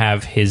to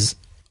have his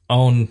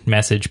own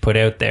message put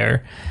out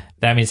there.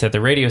 That means that the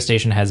radio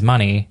station has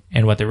money,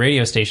 and what the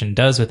radio station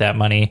does with that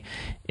money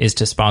is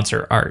to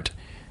sponsor art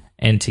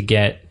and to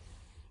get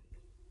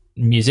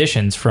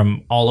musicians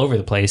from all over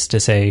the place to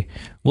say,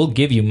 we'll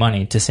give you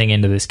money to sing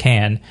into this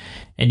can,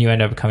 and you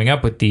end up coming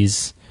up with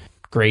these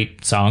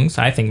great songs.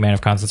 I think Man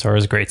of Constant Sorrow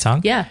is a great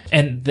song. Yeah.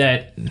 And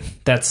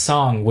that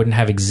song wouldn't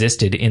have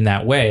existed in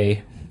that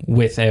way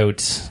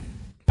without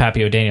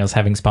Pappy O'Daniels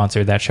having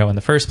sponsored that show in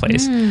the first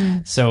place.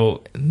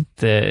 So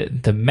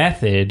the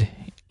method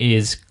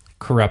is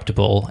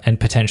corruptible and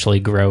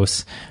potentially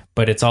gross,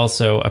 but it's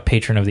also a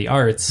patron of the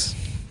arts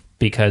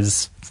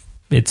because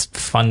it's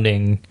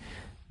funding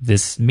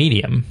this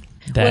medium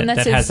that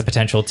has the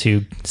potential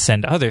to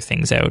send other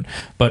things out,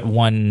 but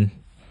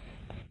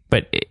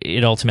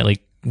it ultimately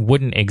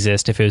wouldn't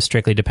exist if it was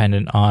strictly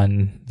dependent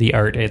on the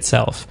art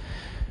itself.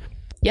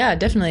 Yeah,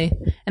 definitely.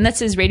 And that's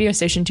his radio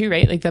station too,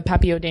 right? Like the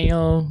Pappy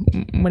O'Daniel,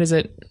 what is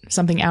it?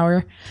 Something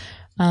hour.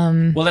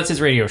 Well, that's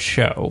his radio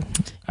show.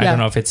 I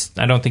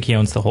don't think he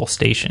owns the whole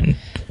station.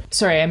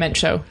 Sorry, I meant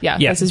show. Yeah,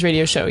 that's his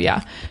radio show.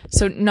 Yeah.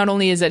 So not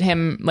only is it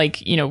him,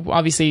 like, you know,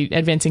 obviously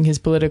advancing his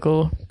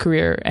political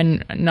career,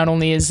 and not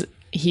only is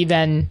he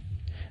then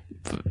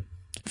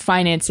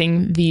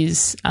financing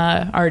these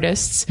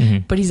artists,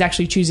 but he's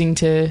actually choosing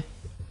to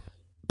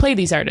play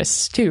these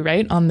artists too,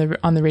 right? On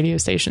the radio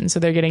station. So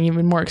they're getting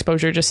even more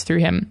exposure just through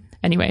him.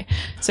 Anyway,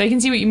 so I can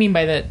see what you mean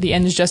by the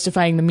ends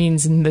justifying the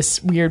means, and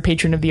this weird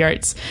patron of the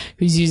arts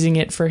who's using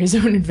it for his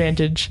own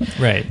advantage.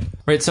 Right.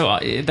 So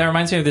that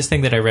reminds me of this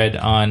thing that I read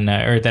on,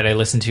 or that I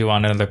listened to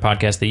on another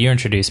podcast that you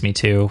introduced me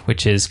to,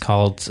 which is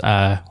called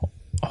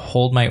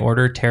Hold My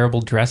Order,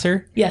 Terrible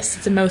Dresser. Yes,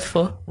 it's a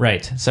mouthful.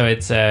 Right. So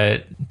it's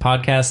a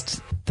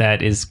podcast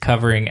that is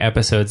covering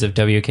episodes of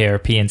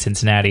WKRP in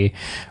Cincinnati,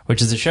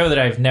 which is a show that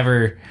I've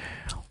never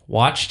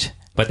watched.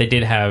 But they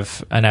did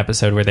have an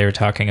episode where they were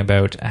talking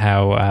about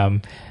how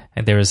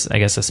there was, I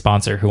guess, a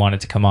sponsor who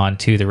wanted to come on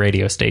to the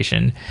radio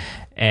station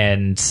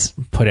and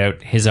put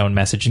out his own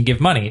message and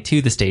give money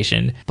to the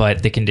station.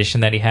 But the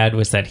condition that he had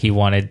was that he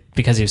wanted,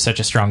 because he was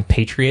such a strong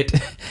patriot,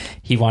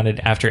 he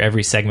wanted, after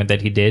every segment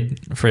that he did,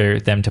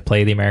 for them to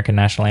play the American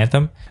national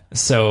anthem.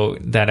 So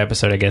that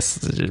episode, I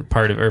guess,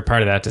 part of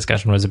that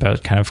discussion was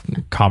about kind of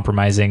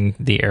compromising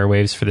the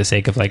airwaves for the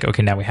sake of, like,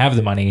 okay, now we have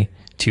the money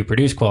to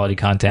produce quality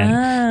content,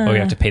 but we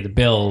have to pay the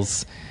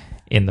bills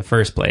in the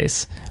first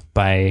place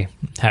by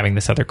having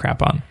this other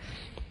crap on.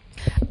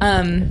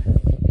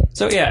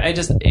 So yeah,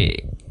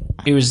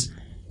 it was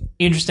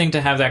interesting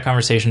to have that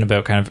conversation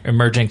about kind of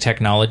emerging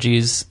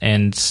technologies,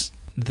 and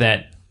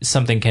that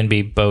something can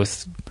be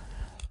both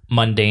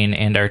mundane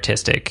and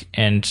artistic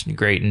and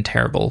great and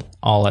terrible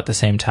all at the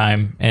same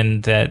time,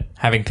 and that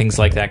having things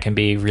like that can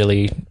be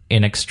really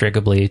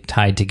inextricably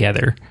tied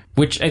together,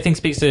 which I think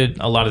speaks to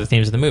a lot of the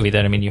themes of the movie.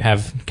 That, I mean, you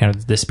have kind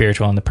of the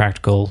spiritual and the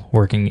practical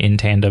working in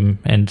tandem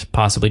and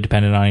possibly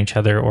dependent on each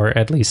other, or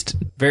at least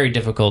very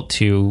difficult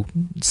to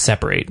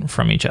separate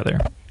from each other.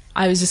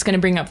 I was just going to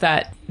bring up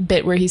that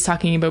bit where he's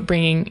talking about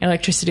bringing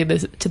electricity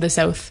to the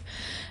South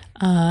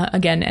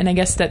again, and I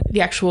guess that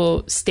the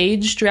actual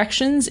stage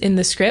directions in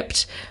the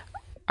script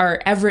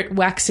are Everett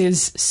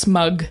waxes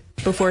smug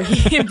before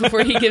he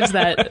gives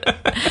that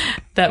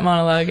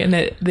monologue, and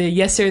the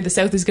yes sir, the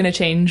South is going to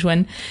change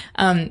when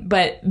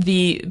but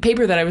the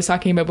paper that I was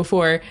talking about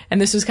before,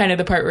 and this was kind of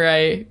the part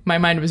where my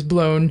mind was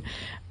blown,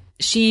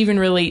 she even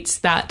relates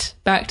that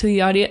back to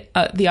the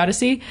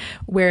Odyssey,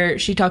 where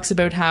she talks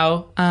about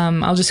how,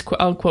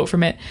 I'll quote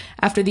from it.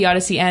 After the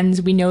Odyssey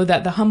ends, we know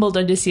that the humbled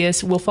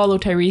Odysseus will follow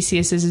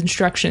Tiresias's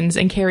instructions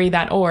and carry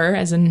that oar,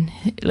 as in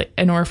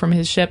an oar from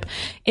his ship,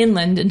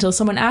 inland until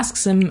someone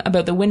asks him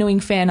about the winnowing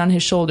fan on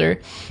his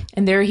shoulder.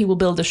 And there he will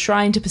build a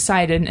shrine to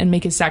Poseidon and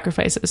make his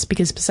sacrifices,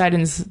 because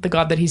Poseidon's the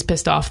god that he's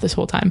pissed off this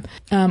whole time.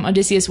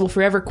 Odysseus will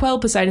forever quell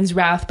Poseidon's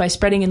wrath by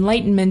spreading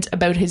enlightenment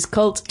about his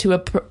cult to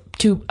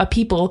a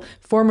people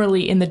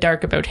formerly in the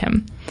dark about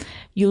him.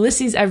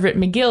 Ulysses Everett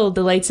McGill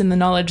delights in the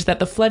knowledge that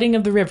the flooding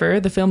of the river,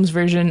 the film's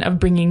version of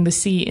bringing the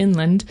sea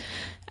inland,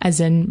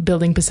 as in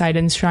building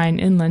Poseidon's shrine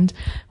inland,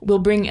 will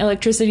bring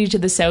electricity to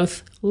the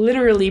South,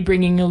 literally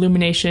bringing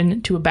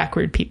illumination to a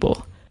backward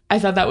people. I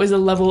thought that was a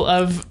level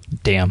of...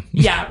 Damn.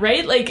 Yeah,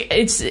 right? Like,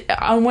 it's...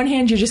 On one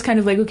hand, you're just kind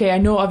of like, okay, I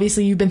know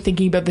obviously you've been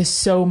thinking about this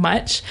so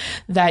much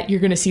that you're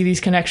going to see these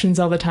connections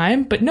all the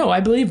time, but no, I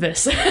believe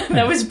this.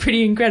 That was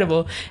pretty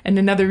incredible. And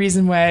another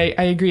reason why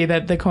I agree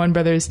that the Coen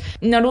Brothers,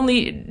 not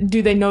only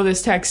do they know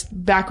this text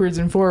backwards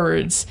and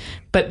forwards,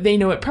 but they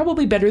know it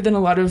probably better than a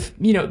lot of,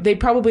 they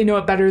probably know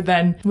it better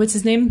than, what's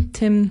his name?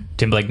 Tim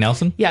Blake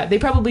Nelson? Yeah, they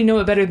probably know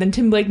it better than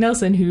Tim Blake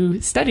Nelson,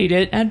 who studied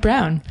it at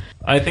Brown.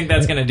 I think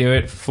that's going to do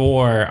it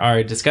for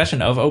our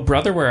discussion of Oh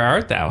Brother, Where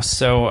Art Thou?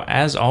 So,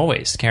 as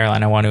always,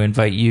 Caroline, I want to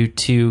invite you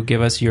to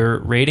give us your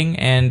rating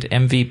and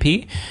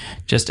MVP.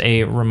 Just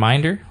a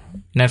reminder,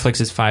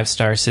 Netflix's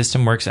 5-star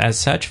system works as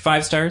such.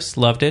 5 stars,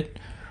 loved it.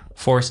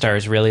 4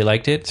 stars, really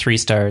liked it. 3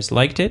 stars,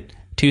 liked it.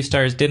 2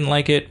 stars, didn't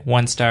like it.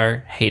 1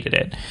 star, hated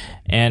it.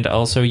 And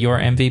also your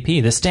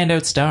MVP, the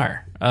standout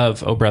star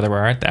of Oh Brother,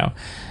 Where Art Thou?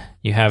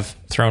 You have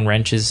thrown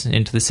wrenches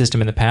into the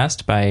system in the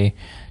past by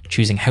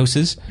choosing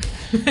houses.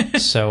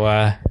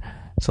 So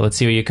let's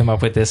see what you come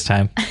up with this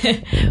time.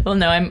 Well,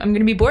 no, I'm going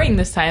to be boring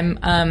this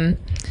time.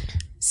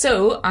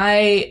 So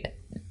I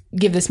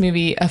give this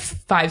movie a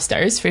 5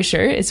 stars for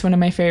sure. It's one of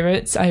my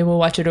favorites. I will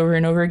watch it over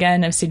and over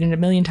again. I've seen it a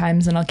million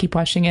times and I'll keep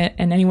watching it.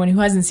 And anyone who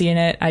hasn't seen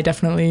it, I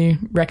definitely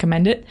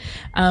recommend it.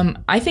 I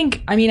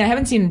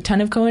haven't seen a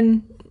ton of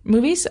Coen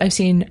movies. I've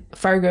seen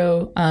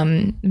Fargo,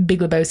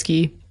 Big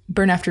Lebowski,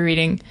 Burn After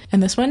Reading,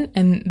 and this one.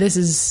 And this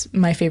is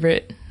my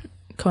favorite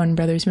Coen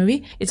Brothers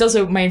movie. It's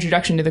also my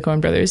introduction to the Coen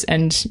Brothers,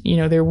 and, you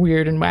know, they're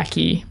weird and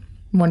wacky,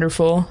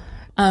 wonderful.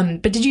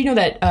 But did you know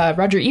that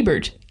Roger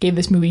Ebert gave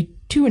this movie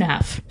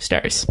 2.5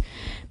 stars?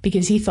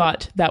 Because he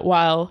thought that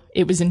while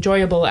it was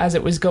enjoyable as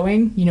it was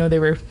going, you know,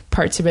 there were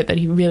parts of it that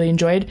he really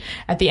enjoyed.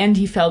 At the end,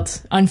 he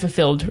felt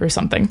unfulfilled or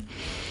something.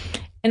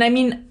 And I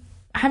mean,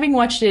 having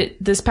watched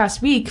it this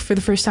past week for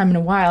the first time in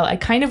a while, I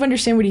kind of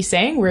understand what he's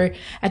saying, where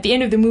at the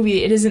end of the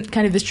movie, it isn't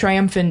kind of this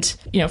triumphant,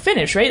 you know,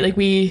 finish, right? Like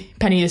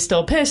Penny is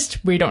still pissed.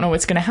 We don't know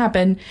what's going to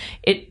happen.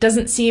 It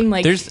doesn't seem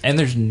like...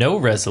 There's no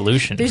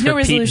resolution. There's no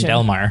resolution. Pete and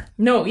Delmar.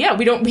 No, yeah,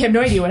 we have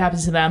no idea what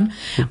happens to them.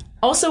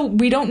 Also,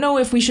 we don't know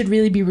if we should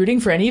really be rooting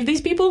for any of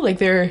these people. Like,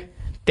 they're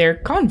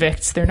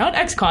convicts. They're not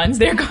ex-cons.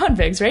 They're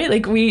convicts, right?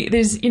 Like,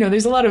 there's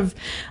a lot of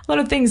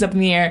things up in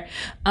the air.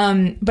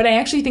 But I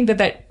actually think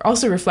that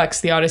also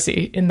reflects the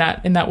Odyssey in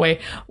that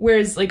way.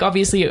 Whereas, like,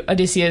 obviously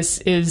Odysseus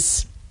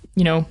is,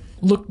 you know,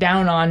 looked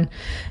down on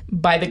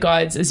by the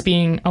gods as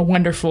being a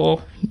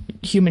wonderful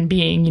human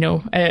being, you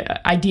know,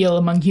 ideal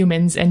among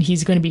humans, and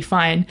he's going to be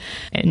fine.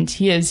 And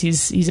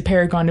he's a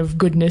paragon of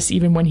goodness,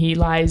 even when he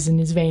lies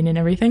and is vain and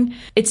everything.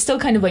 It's still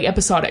kind of like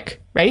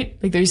episodic, right?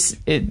 Like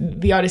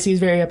the Odyssey is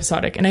very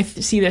episodic, and I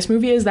see this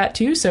movie as that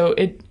too. So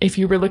if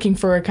you were looking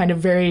for a kind of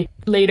very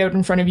laid out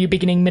in front of you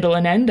beginning, middle,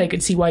 and end, I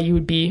could see why you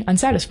would be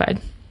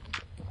unsatisfied.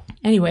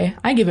 Anyway,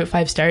 I give it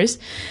 5 stars.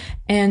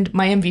 And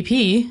my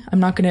MVP, I'm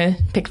not going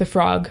to pick the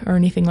frog or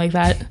anything like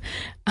that.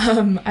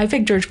 I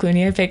pick George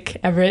Clooney. I pick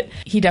Everett.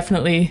 He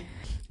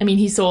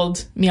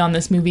sold me on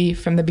this movie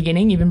from the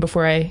beginning, even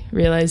before I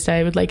realized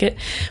I would like it.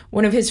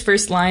 One of his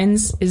first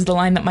lines is the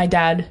line that my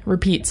dad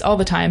repeats all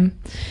the time.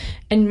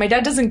 And my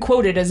dad doesn't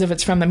quote it as if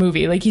it's from the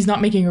movie. Like, he's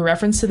not making a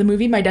reference to the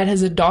movie. My dad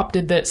has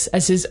adopted this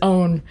as his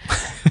own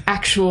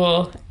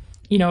actual,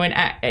 you know,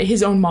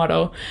 his own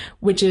motto,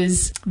 which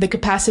is the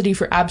capacity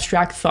for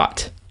abstract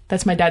thought.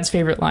 That's my dad's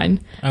favorite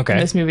line in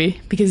this movie,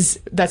 because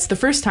that's the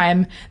first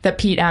time that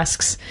Pete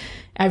asks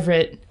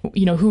Everett,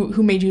 you know,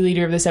 who made you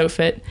leader of this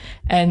outfit?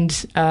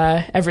 And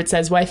Everett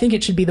says, well, I think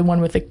it should be the one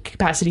with the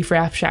capacity for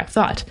abstract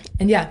thought.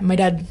 And yeah, my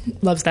dad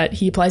loves that.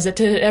 He applies it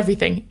to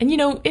everything. And, you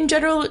know, in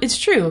general, it's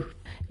true.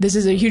 This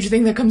is a huge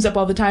thing that comes up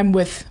all the time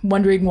with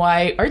wondering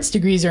why arts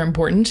degrees are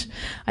important.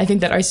 I think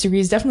that arts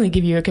degrees definitely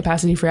give you a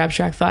capacity for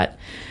abstract thought.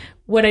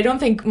 What I don't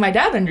think my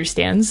dad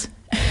understands,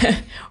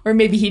 or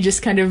maybe he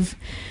just kind of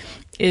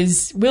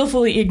is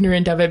willfully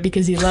ignorant of it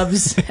because he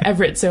loves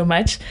Everett so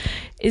much,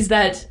 is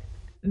that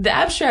the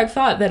abstract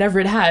thought that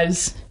Everett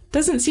has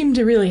doesn't seem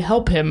to really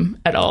help him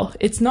at all.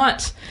 It's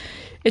not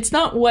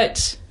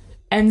what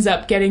ends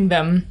up getting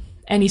them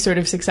any sort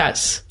of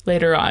success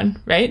later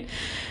on, right?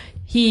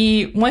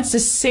 He wants to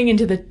sing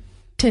into the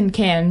tin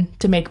can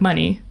to make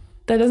money.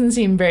 That doesn't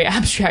seem very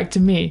abstract to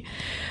me.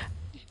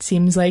 It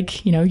seems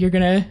like, you know, you're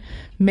going to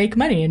make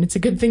money, and it's a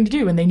good thing to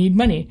do when they need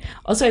money.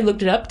 Also, I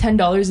looked it up.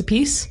 $10 a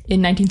piece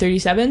in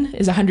 1937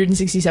 is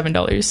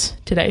 $167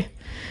 today,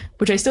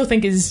 which I still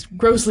think is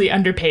grossly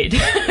underpaid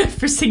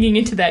for singing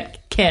into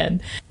that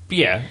can.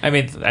 Yeah, I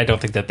mean, I don't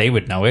think that they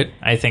would know it.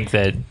 I think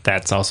that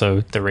that's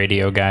also the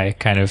radio guy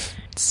kind of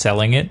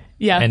selling it,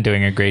 and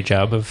doing a great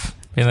job of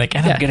being like,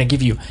 and I'm going to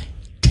give you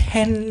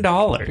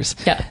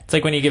 $10. Yeah. It's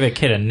like when you give a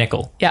kid a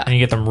nickel. Yeah. And you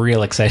get them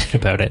real excited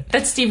about it.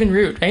 That's Stephen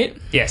Root, right?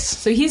 Yes.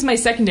 So he's my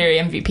secondary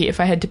MVP if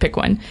I had to pick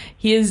one.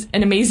 He is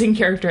an amazing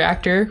character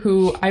actor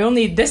who I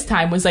only this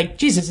time was like,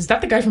 Jesus, is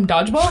that the guy from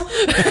Dodgeball?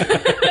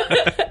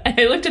 And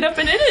I looked it up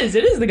and it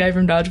is the guy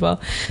from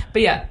Dodgeball.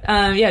 But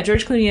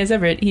George Clooney as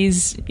Everett.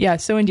 He's,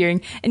 so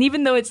endearing. And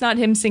even though it's not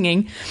him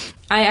singing,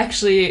 I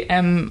actually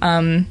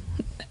am,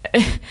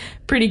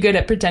 pretty good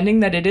at pretending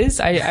that it is.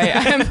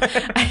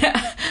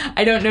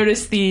 I don't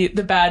notice the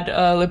bad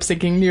lip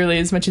syncing nearly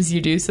as much as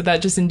you do, so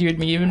that just endeared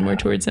me even more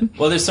towards him.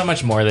 Well, there's so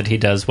much more that he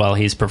does while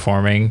he's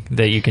performing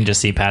that you can just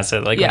see past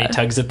it. Like when he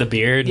tugs at the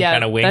beard and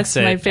kind of winks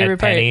at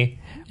Penny.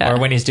 Or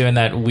when he's doing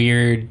that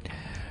weird...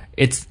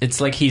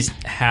 It's like he's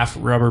half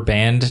rubber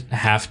band,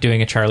 half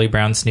doing a Charlie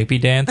Brown Snoopy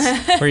dance,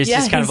 where he's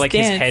just kind of like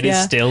his head is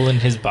still and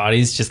his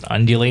body's just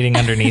undulating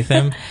underneath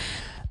him.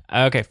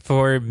 Okay,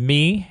 for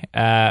me,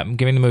 I'm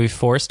giving the movie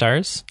 4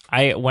 stars.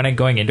 When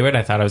going into it,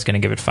 I thought I was going to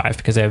give it 5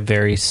 because I have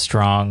very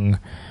strong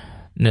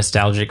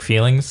nostalgic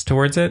feelings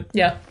towards it.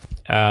 Yeah.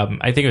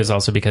 I think it was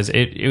also because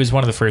it was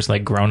one of the first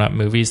like grown-up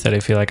movies that I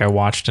feel like I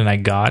watched and I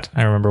got.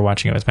 I remember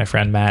watching it with my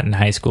friend Matt in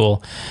high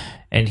school,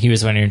 and he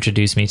was the one who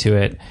introduced me to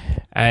it.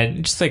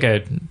 Just like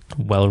a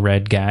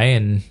well-read guy,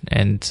 and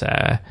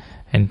I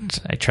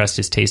trust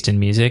his taste in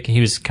music.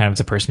 He was kind of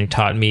the person who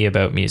taught me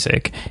about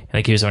music.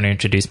 Like, he was the one who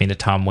introduced me to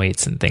Tom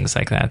Waits and things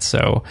like that.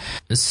 So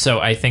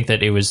I think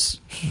that it was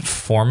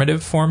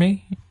formative for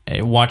me.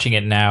 Watching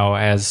it now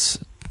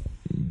as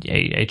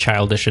a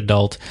childish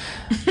adult,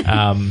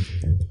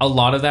 a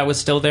lot of that was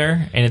still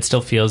there, and it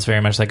still feels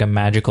very much like a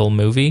magical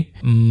movie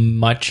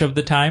much of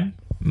the time.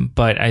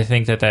 But I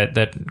think that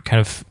kind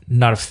of,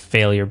 not a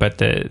failure, but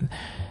the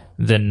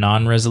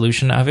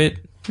non-resolution of it,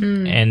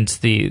 and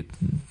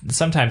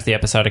sometimes the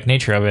episodic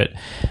nature of it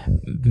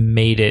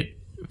made it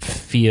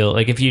feel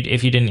like if you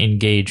didn't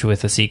engage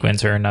with a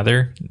sequence or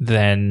another,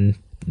 then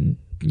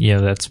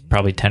that's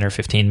probably 10 or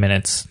 15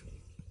 minutes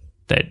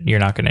that you're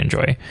not going to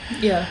enjoy.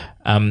 Yeah.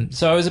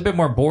 So I was a bit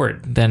more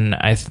bored than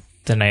I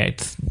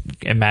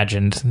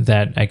imagined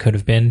that I could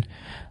have been.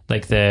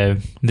 Like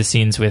the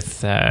scenes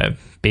with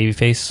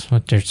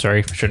Babyface.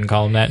 Sorry, I shouldn't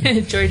call him that.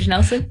 George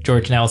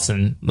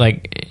Nelson.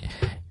 Like,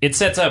 it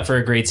sets up for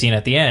a great scene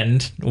at the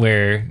end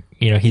where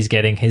he's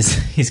getting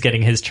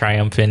his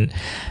triumphant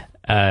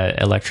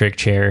electric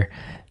chair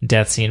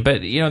death scene.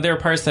 But there are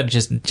parts that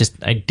just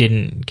I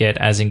didn't get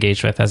as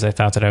engaged with as I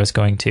thought that I was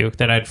going to,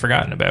 that I'd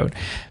forgotten about,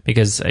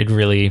 because I'd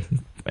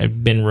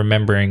been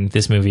remembering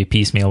this movie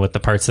piecemeal with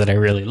the parts that I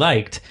really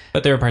liked,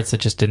 but there are parts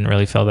that just didn't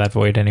really fill that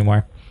void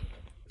anymore.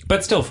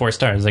 But still 4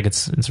 stars. Like,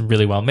 it's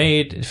really well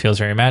made. It feels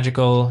very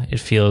magical. It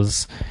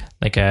feels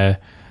like it's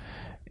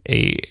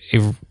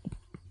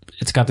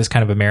got this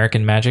kind of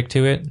American magic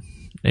to it.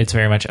 It's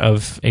very much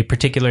of a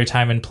particular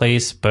time and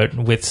place, but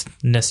with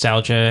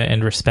nostalgia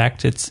and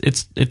respect.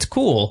 It's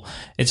cool.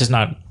 It's just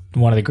not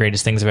one of the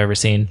greatest things I've ever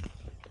seen.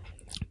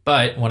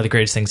 But one of the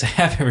greatest things I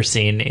have ever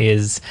seen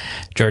is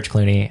George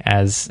Clooney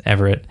as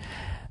Everett,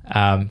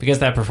 because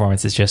that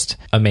performance is just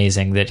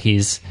amazing. That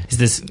he's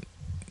this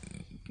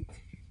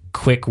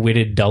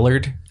quick-witted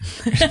dullard.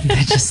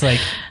 Just like,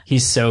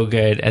 he's so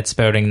good at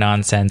spouting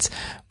nonsense,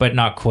 but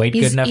not quite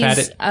good enough at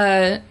it.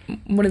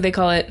 What do they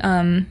call it?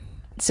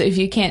 So if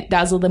you can't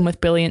dazzle them with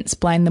brilliance,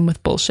 blind them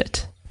with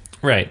bullshit.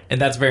 Right,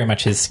 and that's very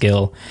much his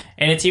skill.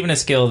 And it's even a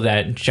skill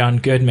that John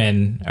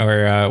Goodman,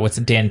 or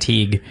Dan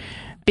Teague,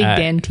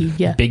 Dan Teague,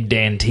 yeah. Big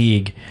Dan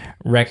Teague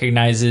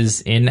recognizes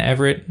in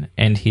Everett,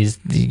 and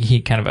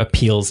he kind of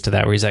appeals to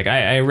that, where he's like,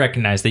 I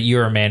recognize that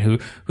you're a man who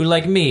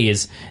like me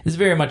is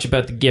very much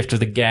about the gift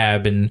of the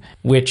gab, and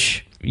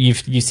which you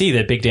see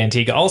that Big Dan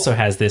Teague also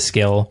has this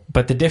skill,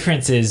 but the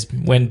difference is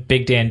when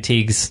Big Dan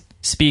Teague's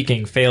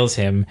speaking fails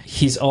him,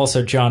 he's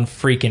also John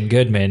freaking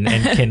Goodman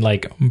and can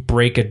like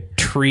break a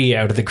tree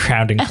out of the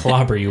ground and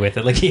clobber you with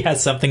it. Like, he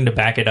has something to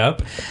back it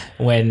up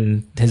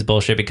when his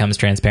bullshit becomes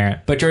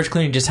transparent. But George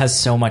Clooney just has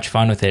so much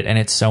fun with it, and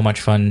it's so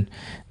much fun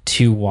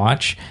to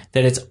watch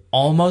that it's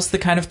almost the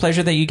kind of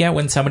pleasure that you get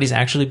when somebody's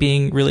actually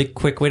being really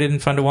quick-witted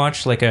and fun to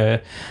watch, like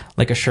a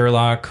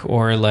Sherlock,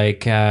 or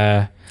like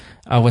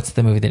what's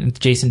the movie that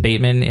Jason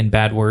Bateman in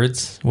Bad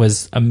Words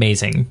was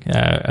amazing.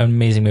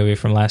 Amazing movie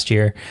from last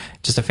year.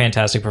 Just a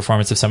fantastic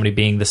performance of somebody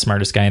being the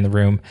smartest guy in the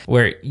room,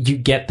 where you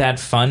get that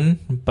fun,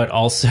 but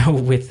also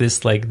with this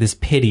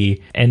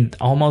pity and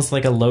almost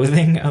like a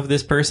loathing of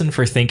this person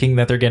for thinking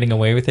that they're getting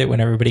away with it when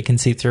everybody can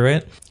see through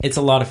it. It's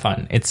a lot of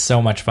fun. It's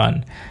so much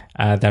fun,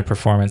 that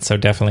performance. So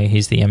definitely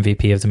he's the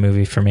MVP of the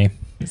movie for me.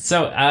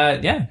 So,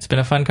 it's been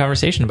a fun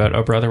conversation about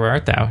Oh Brother, Where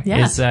Art Thou?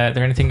 Yeah. Is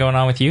there anything going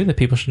on with you that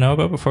people should know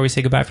about before we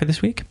say goodbye for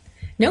this week?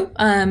 No.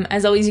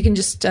 As always, you can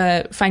just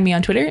find me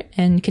on Twitter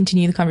and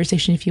continue the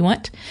conversation if you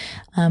want.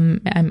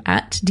 I'm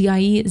at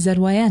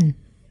Diezyn.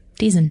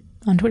 Diezyn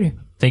on Twitter.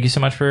 Thank you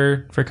so much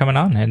for coming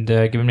on and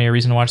giving me a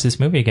reason to watch this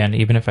movie again.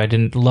 Even if I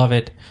didn't love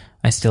it,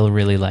 I still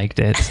really liked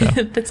it. So.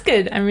 That's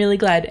good. I'm really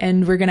glad.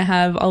 And we're going to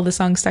have all the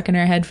songs stuck in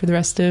our head for the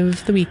rest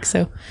of the week.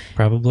 So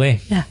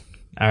probably. Yeah.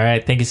 All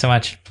right. Thank you so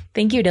much.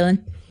 Thank you,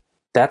 Dylan.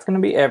 That's going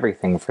to be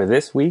everything for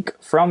this week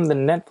from the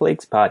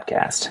Netflix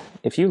podcast.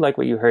 If you like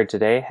what you heard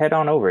today, head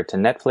on over to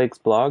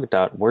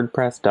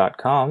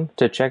netflixblog.wordpress.com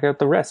to check out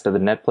the rest of the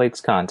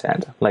Netflix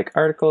content, like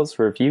articles,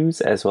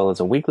 reviews, as well as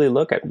a weekly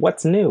look at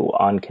what's new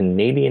on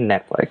Canadian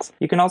Netflix.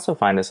 You can also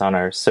find us on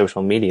our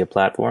social media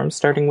platforms,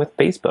 starting with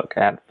Facebook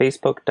at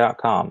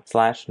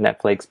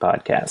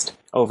facebook.com/NetflixPodcast.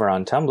 Over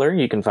on Tumblr,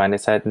 you can find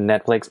us at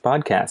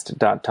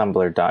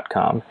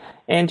netflixpodcast.tumblr.com.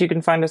 And you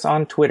can find us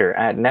on Twitter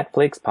at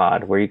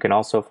NetflixPod, where you can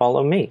also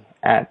follow me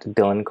at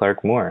Dylan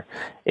Clark Moore.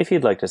 If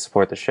you'd like to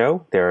support the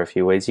show, there are a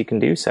few ways you can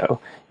do so.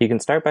 You can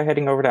start by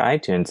heading over to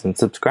iTunes and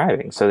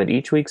subscribing so that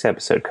each week's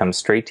episode comes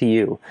straight to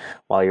you.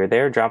 While you're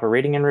there, drop a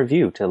rating and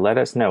review to let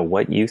us know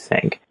what you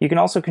think. You can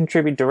also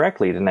contribute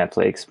directly to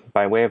Netflix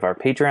by way of our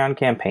Patreon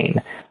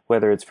campaign,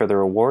 whether it's for the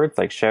rewards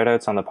like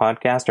shoutouts on the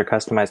podcast or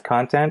customized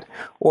content,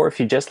 or if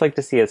you just like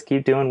to see us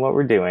keep doing what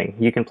we're doing,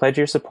 you can pledge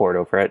your support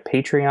over at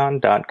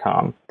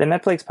patreon.com. The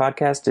Netflix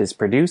podcast is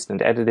produced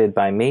and edited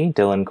by me,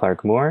 Dylan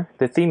Clark Moore.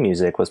 The theme music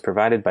music was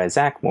provided by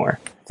Zach Moore.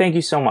 Thank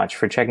you so much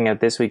for checking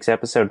out this week's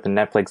episode of the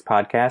Netflix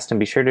podcast,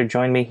 and be sure to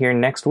join me here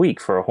next week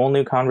for a whole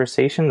new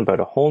conversation about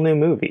a whole new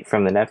movie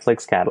from the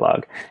Netflix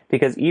catalog.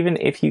 Because even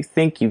if you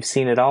think you've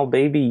seen it all,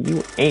 baby,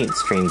 you ain't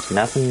streamed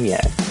nothing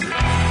yet.